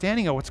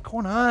understanding of what's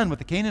going on with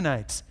the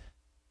Canaanites.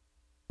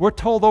 We're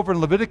told over in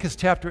Leviticus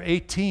chapter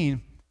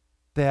 18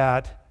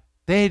 that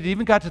they had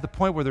even got to the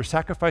point where they're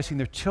sacrificing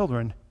their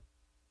children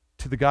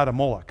to the god of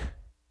Moloch.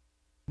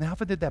 And they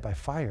often did that by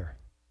fire.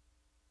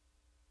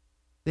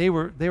 They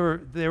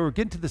were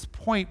getting to this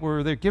point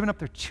where they're giving up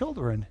their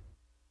children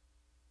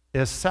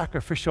as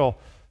sacrificial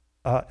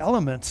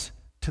elements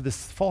to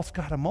this false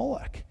god of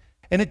Moloch.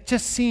 And it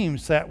just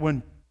seems that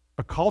when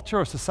a culture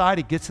or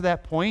society gets to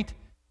that point,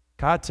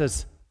 God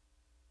says,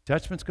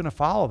 judgment's going to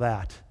follow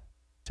that.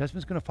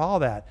 Judgment's going to follow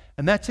that.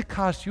 And that should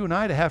cause you and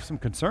I to have some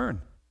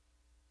concern.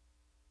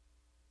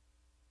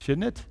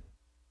 Shouldn't it?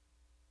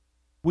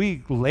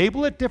 We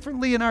label it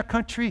differently in our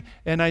country,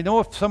 and I know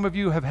if some of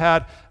you have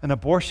had an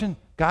abortion,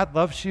 God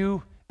loves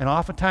you, and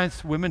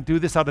oftentimes women do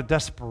this out of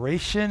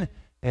desperation,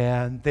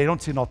 and they don't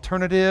see an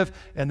alternative,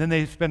 and then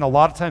they spend a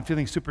lot of time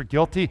feeling super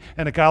guilty,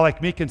 and a guy like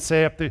me can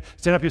stand up here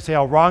and say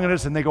how wrong it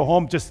is, and they go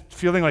home just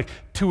feeling like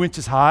 2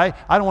 inches high.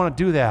 I don't want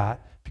to do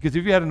that, because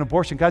if you had an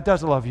abortion, God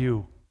does love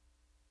you,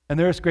 and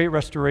there is great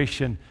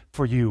restoration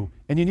for you,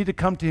 and you need to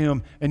come to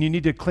him, and you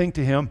need to cling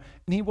to him,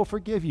 and he will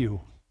forgive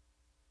you.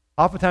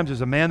 Oftentimes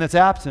there's a man that's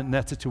absent in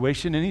that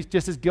situation, and he's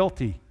just as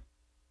guilty.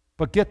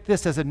 But get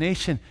this, as a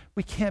nation,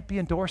 we can't be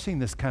endorsing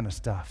this kind of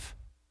stuff.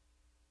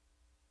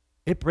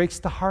 It breaks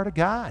the heart of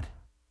God.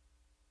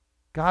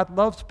 God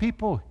loves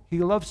people. He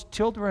loves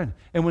children.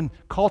 And when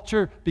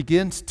culture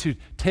begins to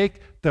take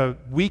the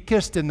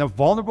weakest and the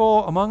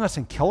vulnerable among us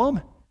and kill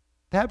them,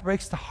 that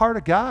breaks the heart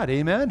of God.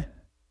 Amen?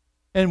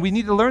 And we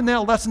need to learn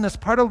that lesson. That's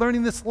part of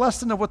learning this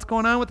lesson of what's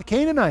going on with the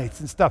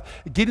Canaanites and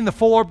stuff, getting the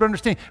full orb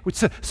understanding.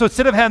 So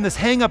instead of having this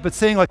hang up and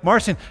saying like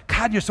Marcion,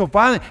 God, you're so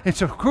violent and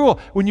so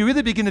cruel, when you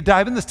really begin to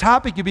dive in this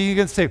topic, you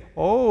begin to say,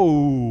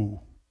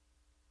 oh,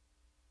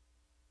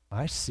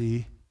 I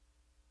see.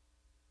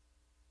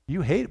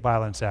 You hate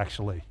violence,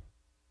 actually.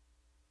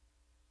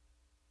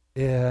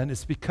 And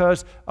it's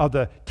because of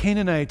the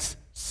Canaanites'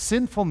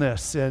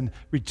 sinfulness and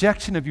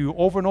rejection of you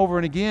over and over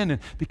and again, and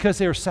because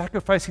they were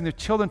sacrificing their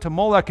children to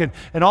Molech,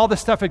 and all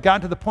this stuff had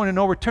gotten to the point of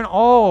no return.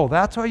 Oh,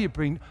 that's why you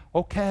bring,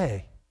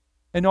 okay.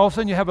 And all of a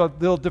sudden you have a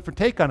little different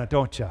take on it,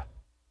 don't you?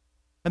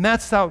 And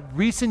that's the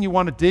reason you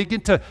want to dig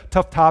into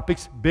tough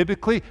topics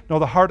biblically, know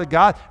the heart of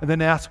God, and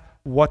then ask,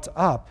 what's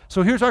up?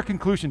 So here's our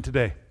conclusion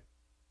today.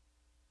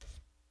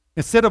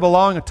 Instead of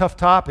allowing a tough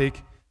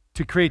topic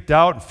to create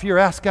doubt and fear,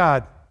 ask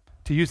God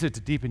to use it to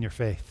deepen your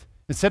faith.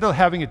 Instead of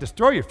having it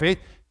destroy your faith,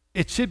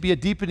 it should be a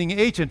deepening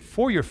agent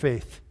for your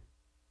faith.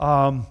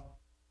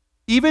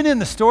 Even in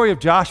the story of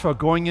Joshua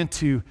going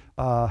into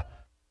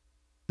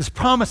this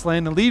promised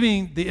land and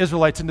leaving the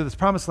Israelites into this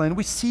promised land,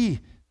 we see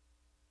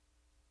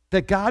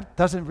that God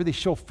doesn't really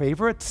show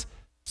favorites.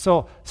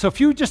 So if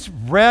you just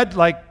read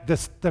like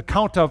the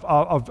account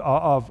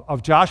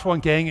of Joshua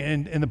and gang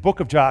in the book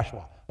of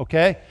Joshua,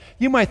 okay,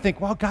 you might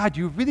think, well, God,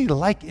 you really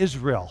like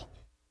Israel,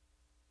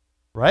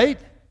 right?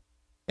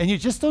 And you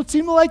just don't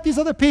seem to like these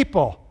other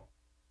people.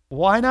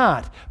 Why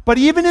not? But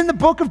even in the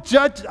book of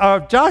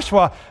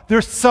Joshua,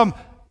 there's some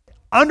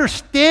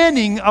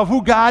understanding of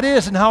who God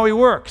is and how he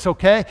works,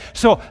 okay?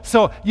 So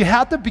you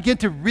have to begin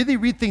to really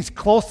read things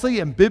closely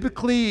and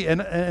biblically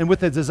and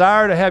with a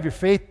desire to have your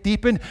faith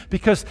deepened,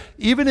 because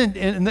even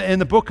in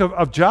the book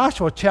of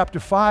Joshua, chapter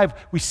 5,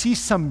 we see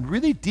some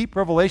really deep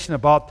revelation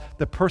about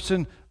the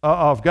person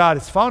of God.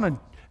 It's found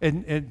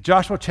in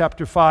Joshua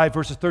chapter 5,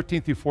 verses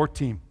 13 through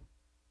 14.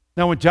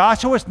 Now, when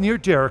Joshua was near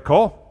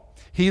Jericho,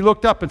 he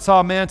looked up and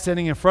saw a man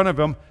standing in front of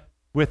him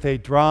with a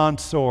drawn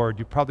sword.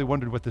 You probably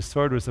wondered what this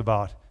sword was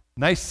about.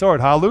 Nice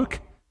sword, huh,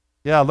 Luke?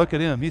 Yeah, look at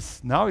him.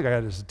 Now he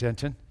got his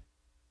attention.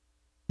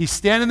 He's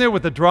standing there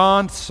with a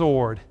drawn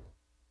sword.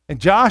 And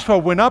Joshua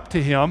went up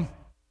to him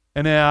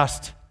and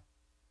asked,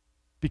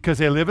 because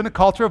they live in a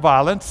culture of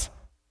violence,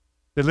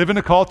 they live in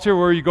a culture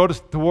where you go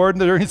to war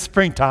during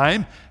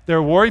springtime,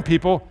 they're warring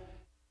people,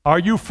 are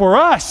you for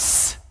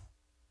us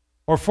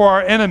or for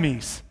our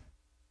enemies?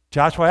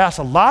 Joshua asks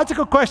a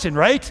logical question,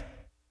 right?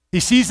 He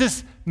sees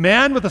this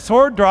man with a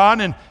sword drawn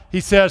and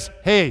he says,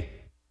 hey,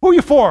 who are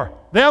you for,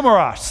 them or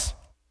us?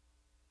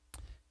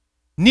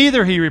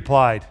 Neither, he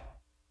replied,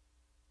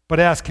 but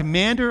as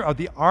commander of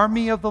the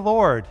army of the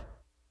Lord,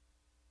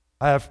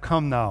 I have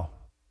come now.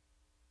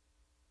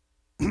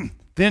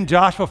 Then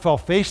Joshua fell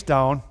face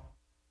down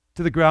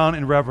to the ground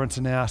in reverence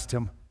and asked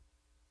him,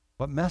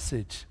 what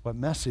message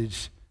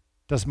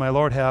does my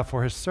Lord have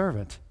for his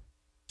servant?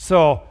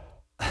 So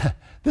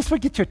this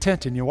would get your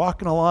attention. You're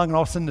walking along and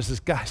all of a sudden there's this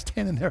guy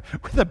standing there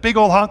with a big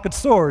old honking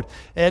sword.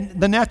 And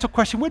the natural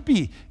question would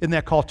be in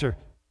that culture,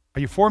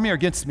 are you for me or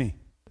against me?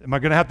 Am I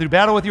going to have to do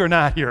battle with you or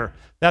not here?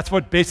 That's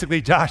what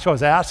basically Joshua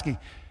is asking.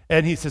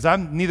 And he says,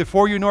 I'm neither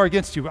for you nor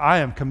against you. I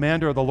am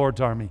commander of the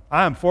Lord's army.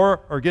 I am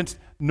for or against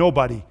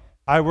nobody.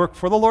 I work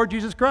for the Lord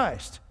Jesus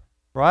Christ,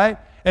 right?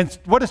 And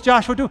what does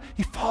Joshua do?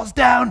 He falls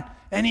down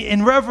and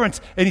in reverence,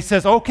 and he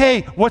says,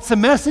 okay, what's the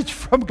message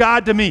from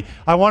God to me?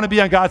 I want to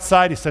be on God's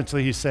side,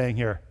 essentially, he's saying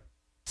here.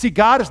 See,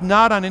 God is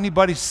not on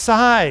anybody's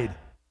side.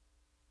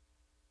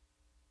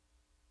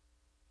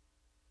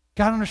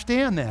 Got to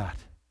understand that.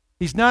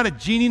 He's not a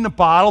genie in the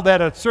bottle that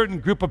a certain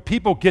group of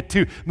people get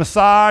to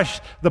massage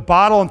the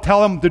bottle and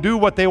tell them to do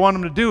what they want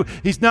them to do.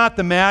 He's not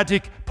the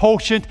magic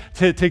potion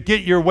to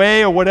get your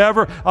way or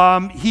whatever.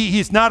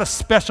 He's not a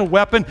special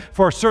weapon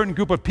for a certain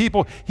group of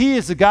people. He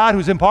is a God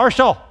who's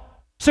impartial.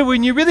 So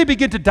when you really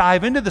begin to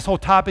dive into this whole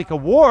topic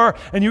of war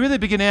and you really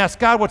begin to ask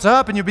God what's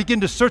up and you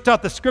begin to search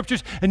out the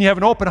scriptures and you have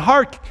an open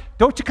heart,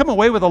 don't you come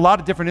away with a lot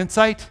of different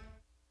insight?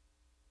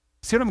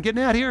 See what I'm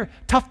getting at here?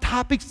 Tough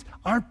topics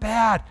aren't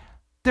bad.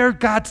 They're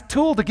God's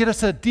tool to get us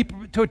to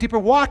a deeper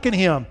walk in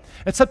him.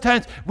 And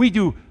sometimes we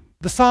do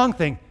the song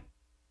thing.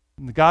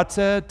 God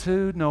said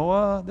to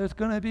Noah, there's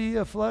going to be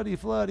a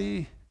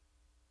floody.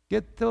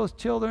 Get those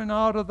children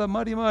out of the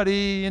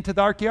muddy, into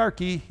the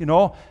arky, you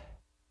know.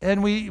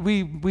 And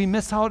we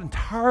miss out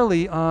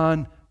entirely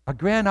on a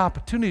grand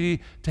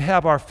opportunity to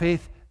have our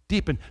faith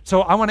deepened.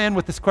 So I want to end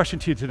with this question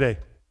to you today.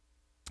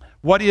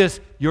 What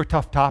is your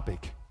tough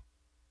topic?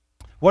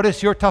 What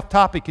is your tough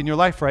topic in your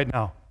life right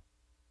now?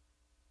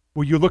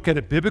 Will you look at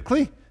it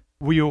biblically?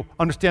 Will you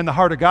understand the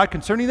heart of God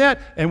concerning that?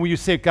 And will you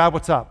say, God,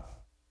 what's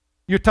up?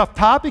 Your tough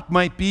topic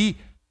might be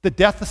the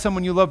death of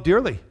someone you love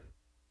dearly.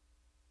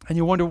 And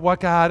you wonder,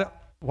 God,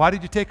 why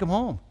did you take him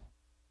home?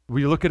 Will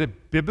you look at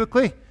it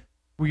biblically?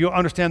 Will you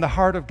understand the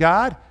heart of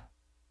God?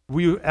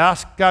 Will you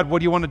ask God, what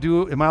do you want to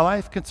do in my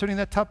life concerning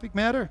that topic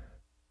matter?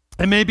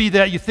 It may be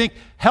that you think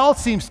hell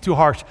seems too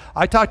harsh.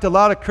 I talked to a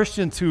lot of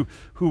Christians who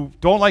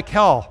don't like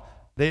hell.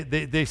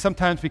 They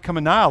sometimes become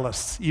a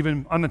nihilists,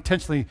 even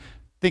unintentionally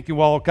thinking,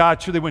 well,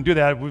 God surely wouldn't do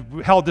that.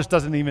 Hell just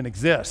doesn't even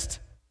exist.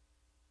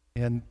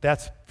 And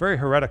that's very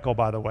heretical,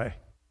 by the way,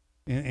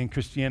 in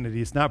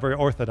Christianity. It's not very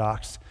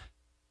orthodox.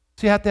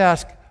 So you have to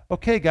ask,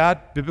 okay, God,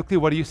 biblically,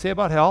 what do you say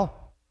about hell?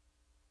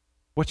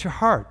 What's your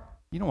heart?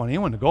 You don't want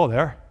anyone to go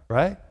there,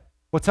 right?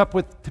 What's up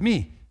to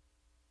me?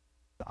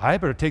 I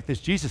better take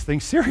this Jesus thing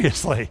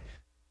seriously.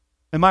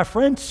 And my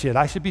friends should.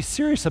 I should be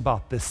serious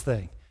about this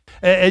thing.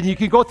 And you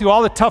can go through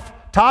all the tough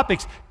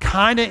topics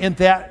kind of in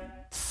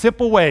that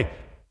simple way.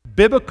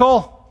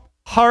 Biblical,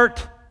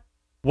 heart,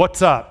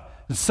 what's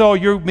up? And so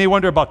you may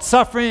wonder about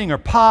suffering or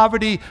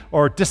poverty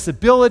or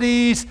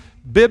disabilities.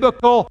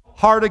 Biblical,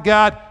 heart of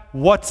God,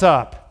 what's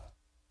up?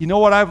 You know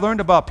what I've learned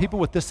about people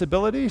with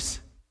disabilities?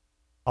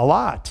 A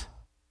lot.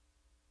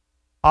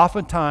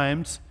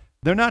 Oftentimes,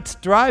 they're not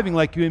striving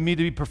like you and me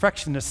to be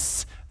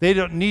perfectionists. They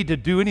don't need to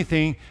do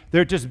anything.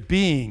 They're just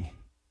being,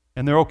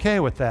 and they're okay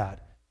with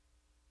that.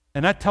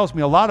 And that tells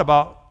me a lot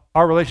about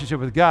our relationship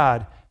with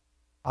God.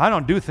 I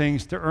don't do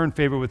things to earn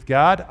favor with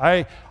God.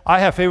 I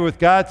have favor with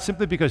God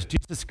simply because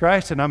Jesus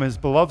Christ and I'm his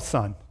beloved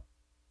son.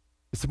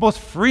 It's the most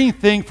freeing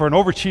thing for an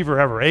overachiever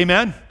ever.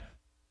 Amen?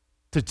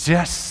 To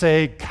just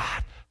say,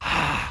 God,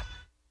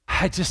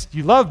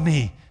 you love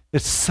me.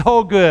 It's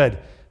so good.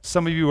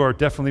 Some of you are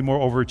definitely more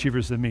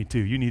overachievers than me, too.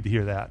 You need to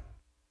hear that.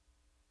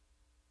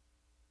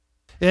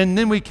 And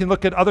then we can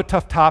look at other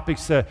tough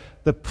topics, the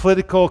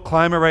political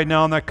climate right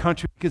now in that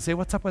country. We can say,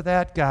 what's up with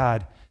that,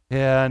 God?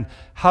 And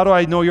how do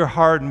I know your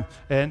heart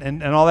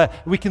and all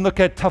that? We can look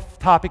at tough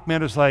topic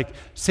matters like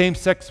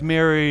same-sex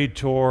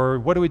marriage, or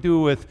what do we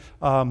do with,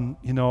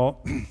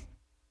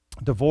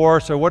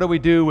 divorce, or what do we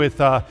do with,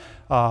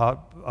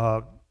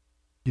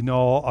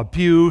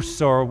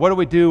 abuse, or what do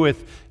we do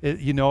with,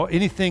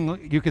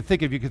 anything you can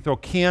think of. You can throw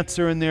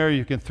cancer in there.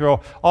 You can throw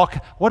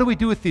what do we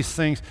do with these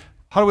things?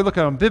 How do we look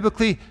at them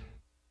biblically?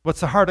 What's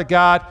the heart of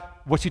God?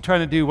 What's he trying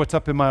to do? What's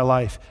up in my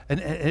life? And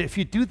if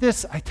you do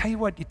this, I tell you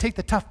what, you take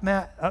the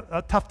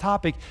tough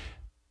topic,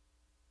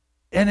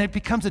 and it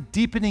becomes a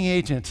deepening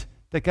agent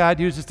that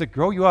God uses to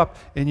grow you up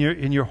in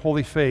your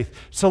holy faith.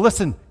 So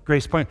listen,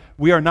 Grace Point,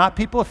 we are not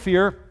people of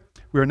fear.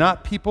 We are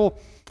not people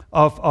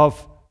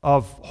of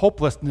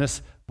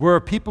hopelessness. We're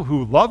people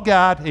who love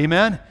God,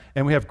 amen,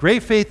 and we have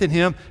great faith in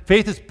him.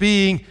 Faith is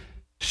being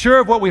sure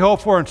of what we hope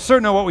for and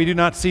certain of what we do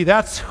not see.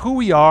 That's who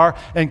we are,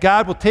 and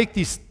God will take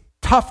these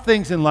tough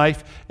things in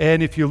life,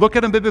 and if you look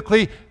at them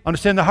biblically,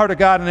 understand the heart of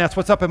God, and that's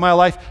what's up in my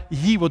life,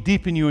 he will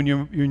deepen you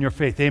in your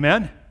faith,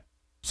 amen?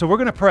 So we're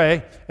going to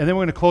pray, and then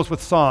we're going to close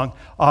with song.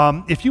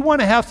 If you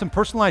want to have some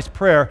personalized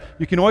prayer,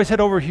 you can always head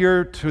over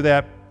here to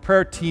that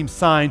prayer team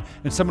sign,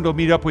 and someone will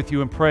meet up with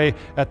you and pray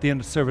at the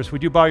end of the service.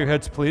 Would you bow your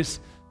heads, please?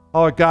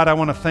 Oh, God, I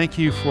want to thank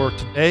you for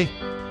today.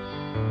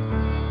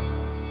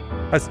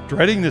 I was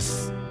dreading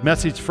this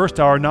message first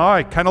hour. Now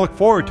I kind of look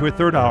forward to a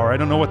third hour. I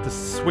don't know what the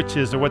switch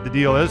is or what the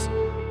deal is,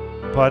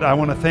 but I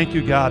want to thank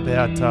you, God,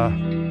 that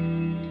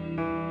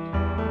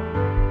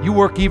you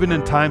work even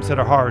in times that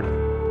are hard.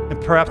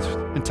 And perhaps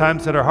in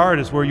times that are hard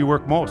is where you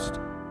work most.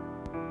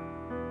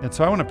 And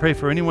so I want to pray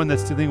for anyone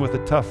that's dealing with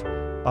a tough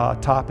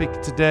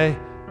topic today,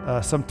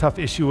 some tough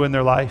issue in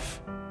their life,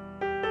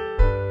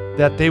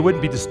 that they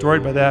wouldn't be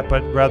destroyed by that,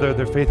 but rather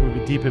their faith would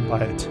be deepened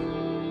by it.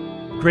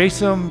 Grace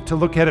them to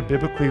look at it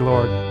biblically,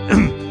 Lord,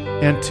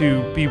 and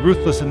to be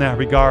ruthless in that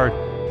regard,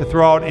 to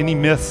throw out any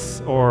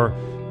myths or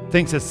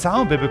things that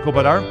sound biblical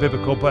but aren't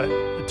biblical, but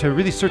to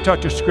really search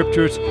out your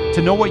scriptures,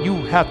 to know what you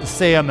have to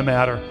say on the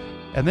matter.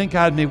 And then,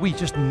 God, may we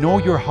just know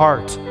your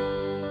heart.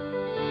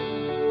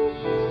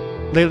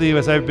 Lately,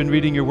 as I've been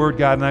reading your word,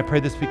 God, and I pray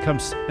this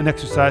becomes an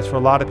exercise for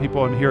a lot of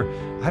people in here,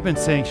 I've been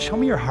saying, show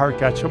me your heart,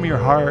 God, show me your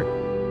heart.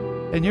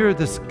 And you're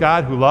this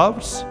God who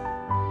loves.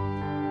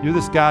 You're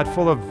this God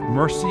full of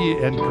mercy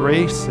and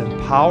grace and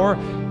power.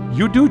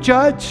 You do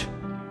judge.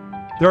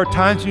 There are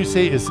times when you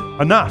say, is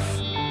enough.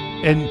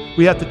 And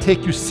we have to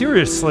take you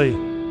seriously.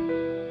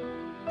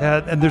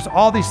 And there's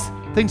all these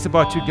things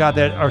about you, God,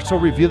 that are so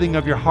revealing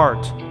of your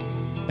heart.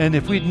 And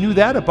if we knew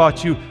that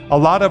about you, a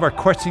lot of our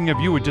questioning of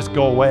you would just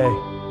go away.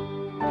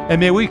 And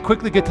may we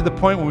quickly get to the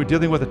point when we're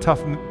dealing with a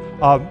tough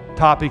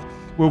topic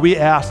where we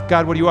ask,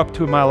 God, what are you up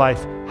to in my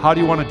life? How do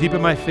you want to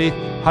deepen my faith?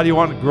 How do you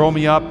want to grow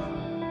me up?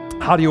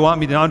 How do you want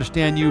me to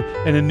understand you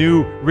in a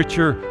new,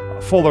 richer,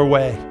 fuller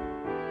way?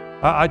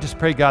 I just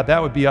pray, God,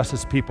 that would be us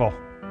as people.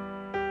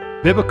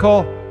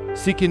 Biblical,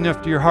 seeking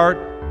after your heart,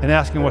 and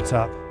asking what's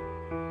up.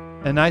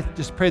 And I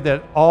just pray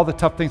that all the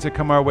tough things that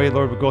come our way,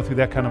 Lord, would go through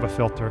that kind of a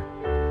filter.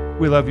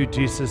 We love you,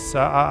 Jesus.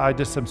 I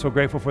just am so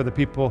grateful for the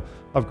people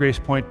of Grace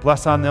Point.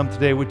 Bless on them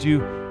today. Would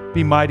you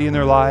be mighty in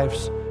their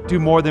lives? Do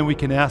more than we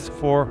can ask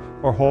for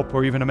or hope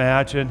or even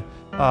imagine.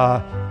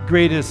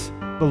 Great is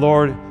the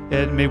Lord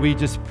And may we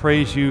just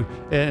praise you,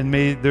 and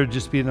may there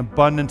just be an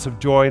abundance of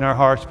joy in our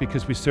hearts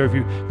because we serve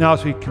you. Now,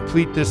 as we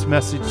complete this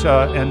message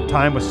and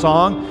time with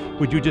song,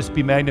 would you just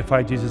be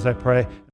magnified, Jesus, I pray.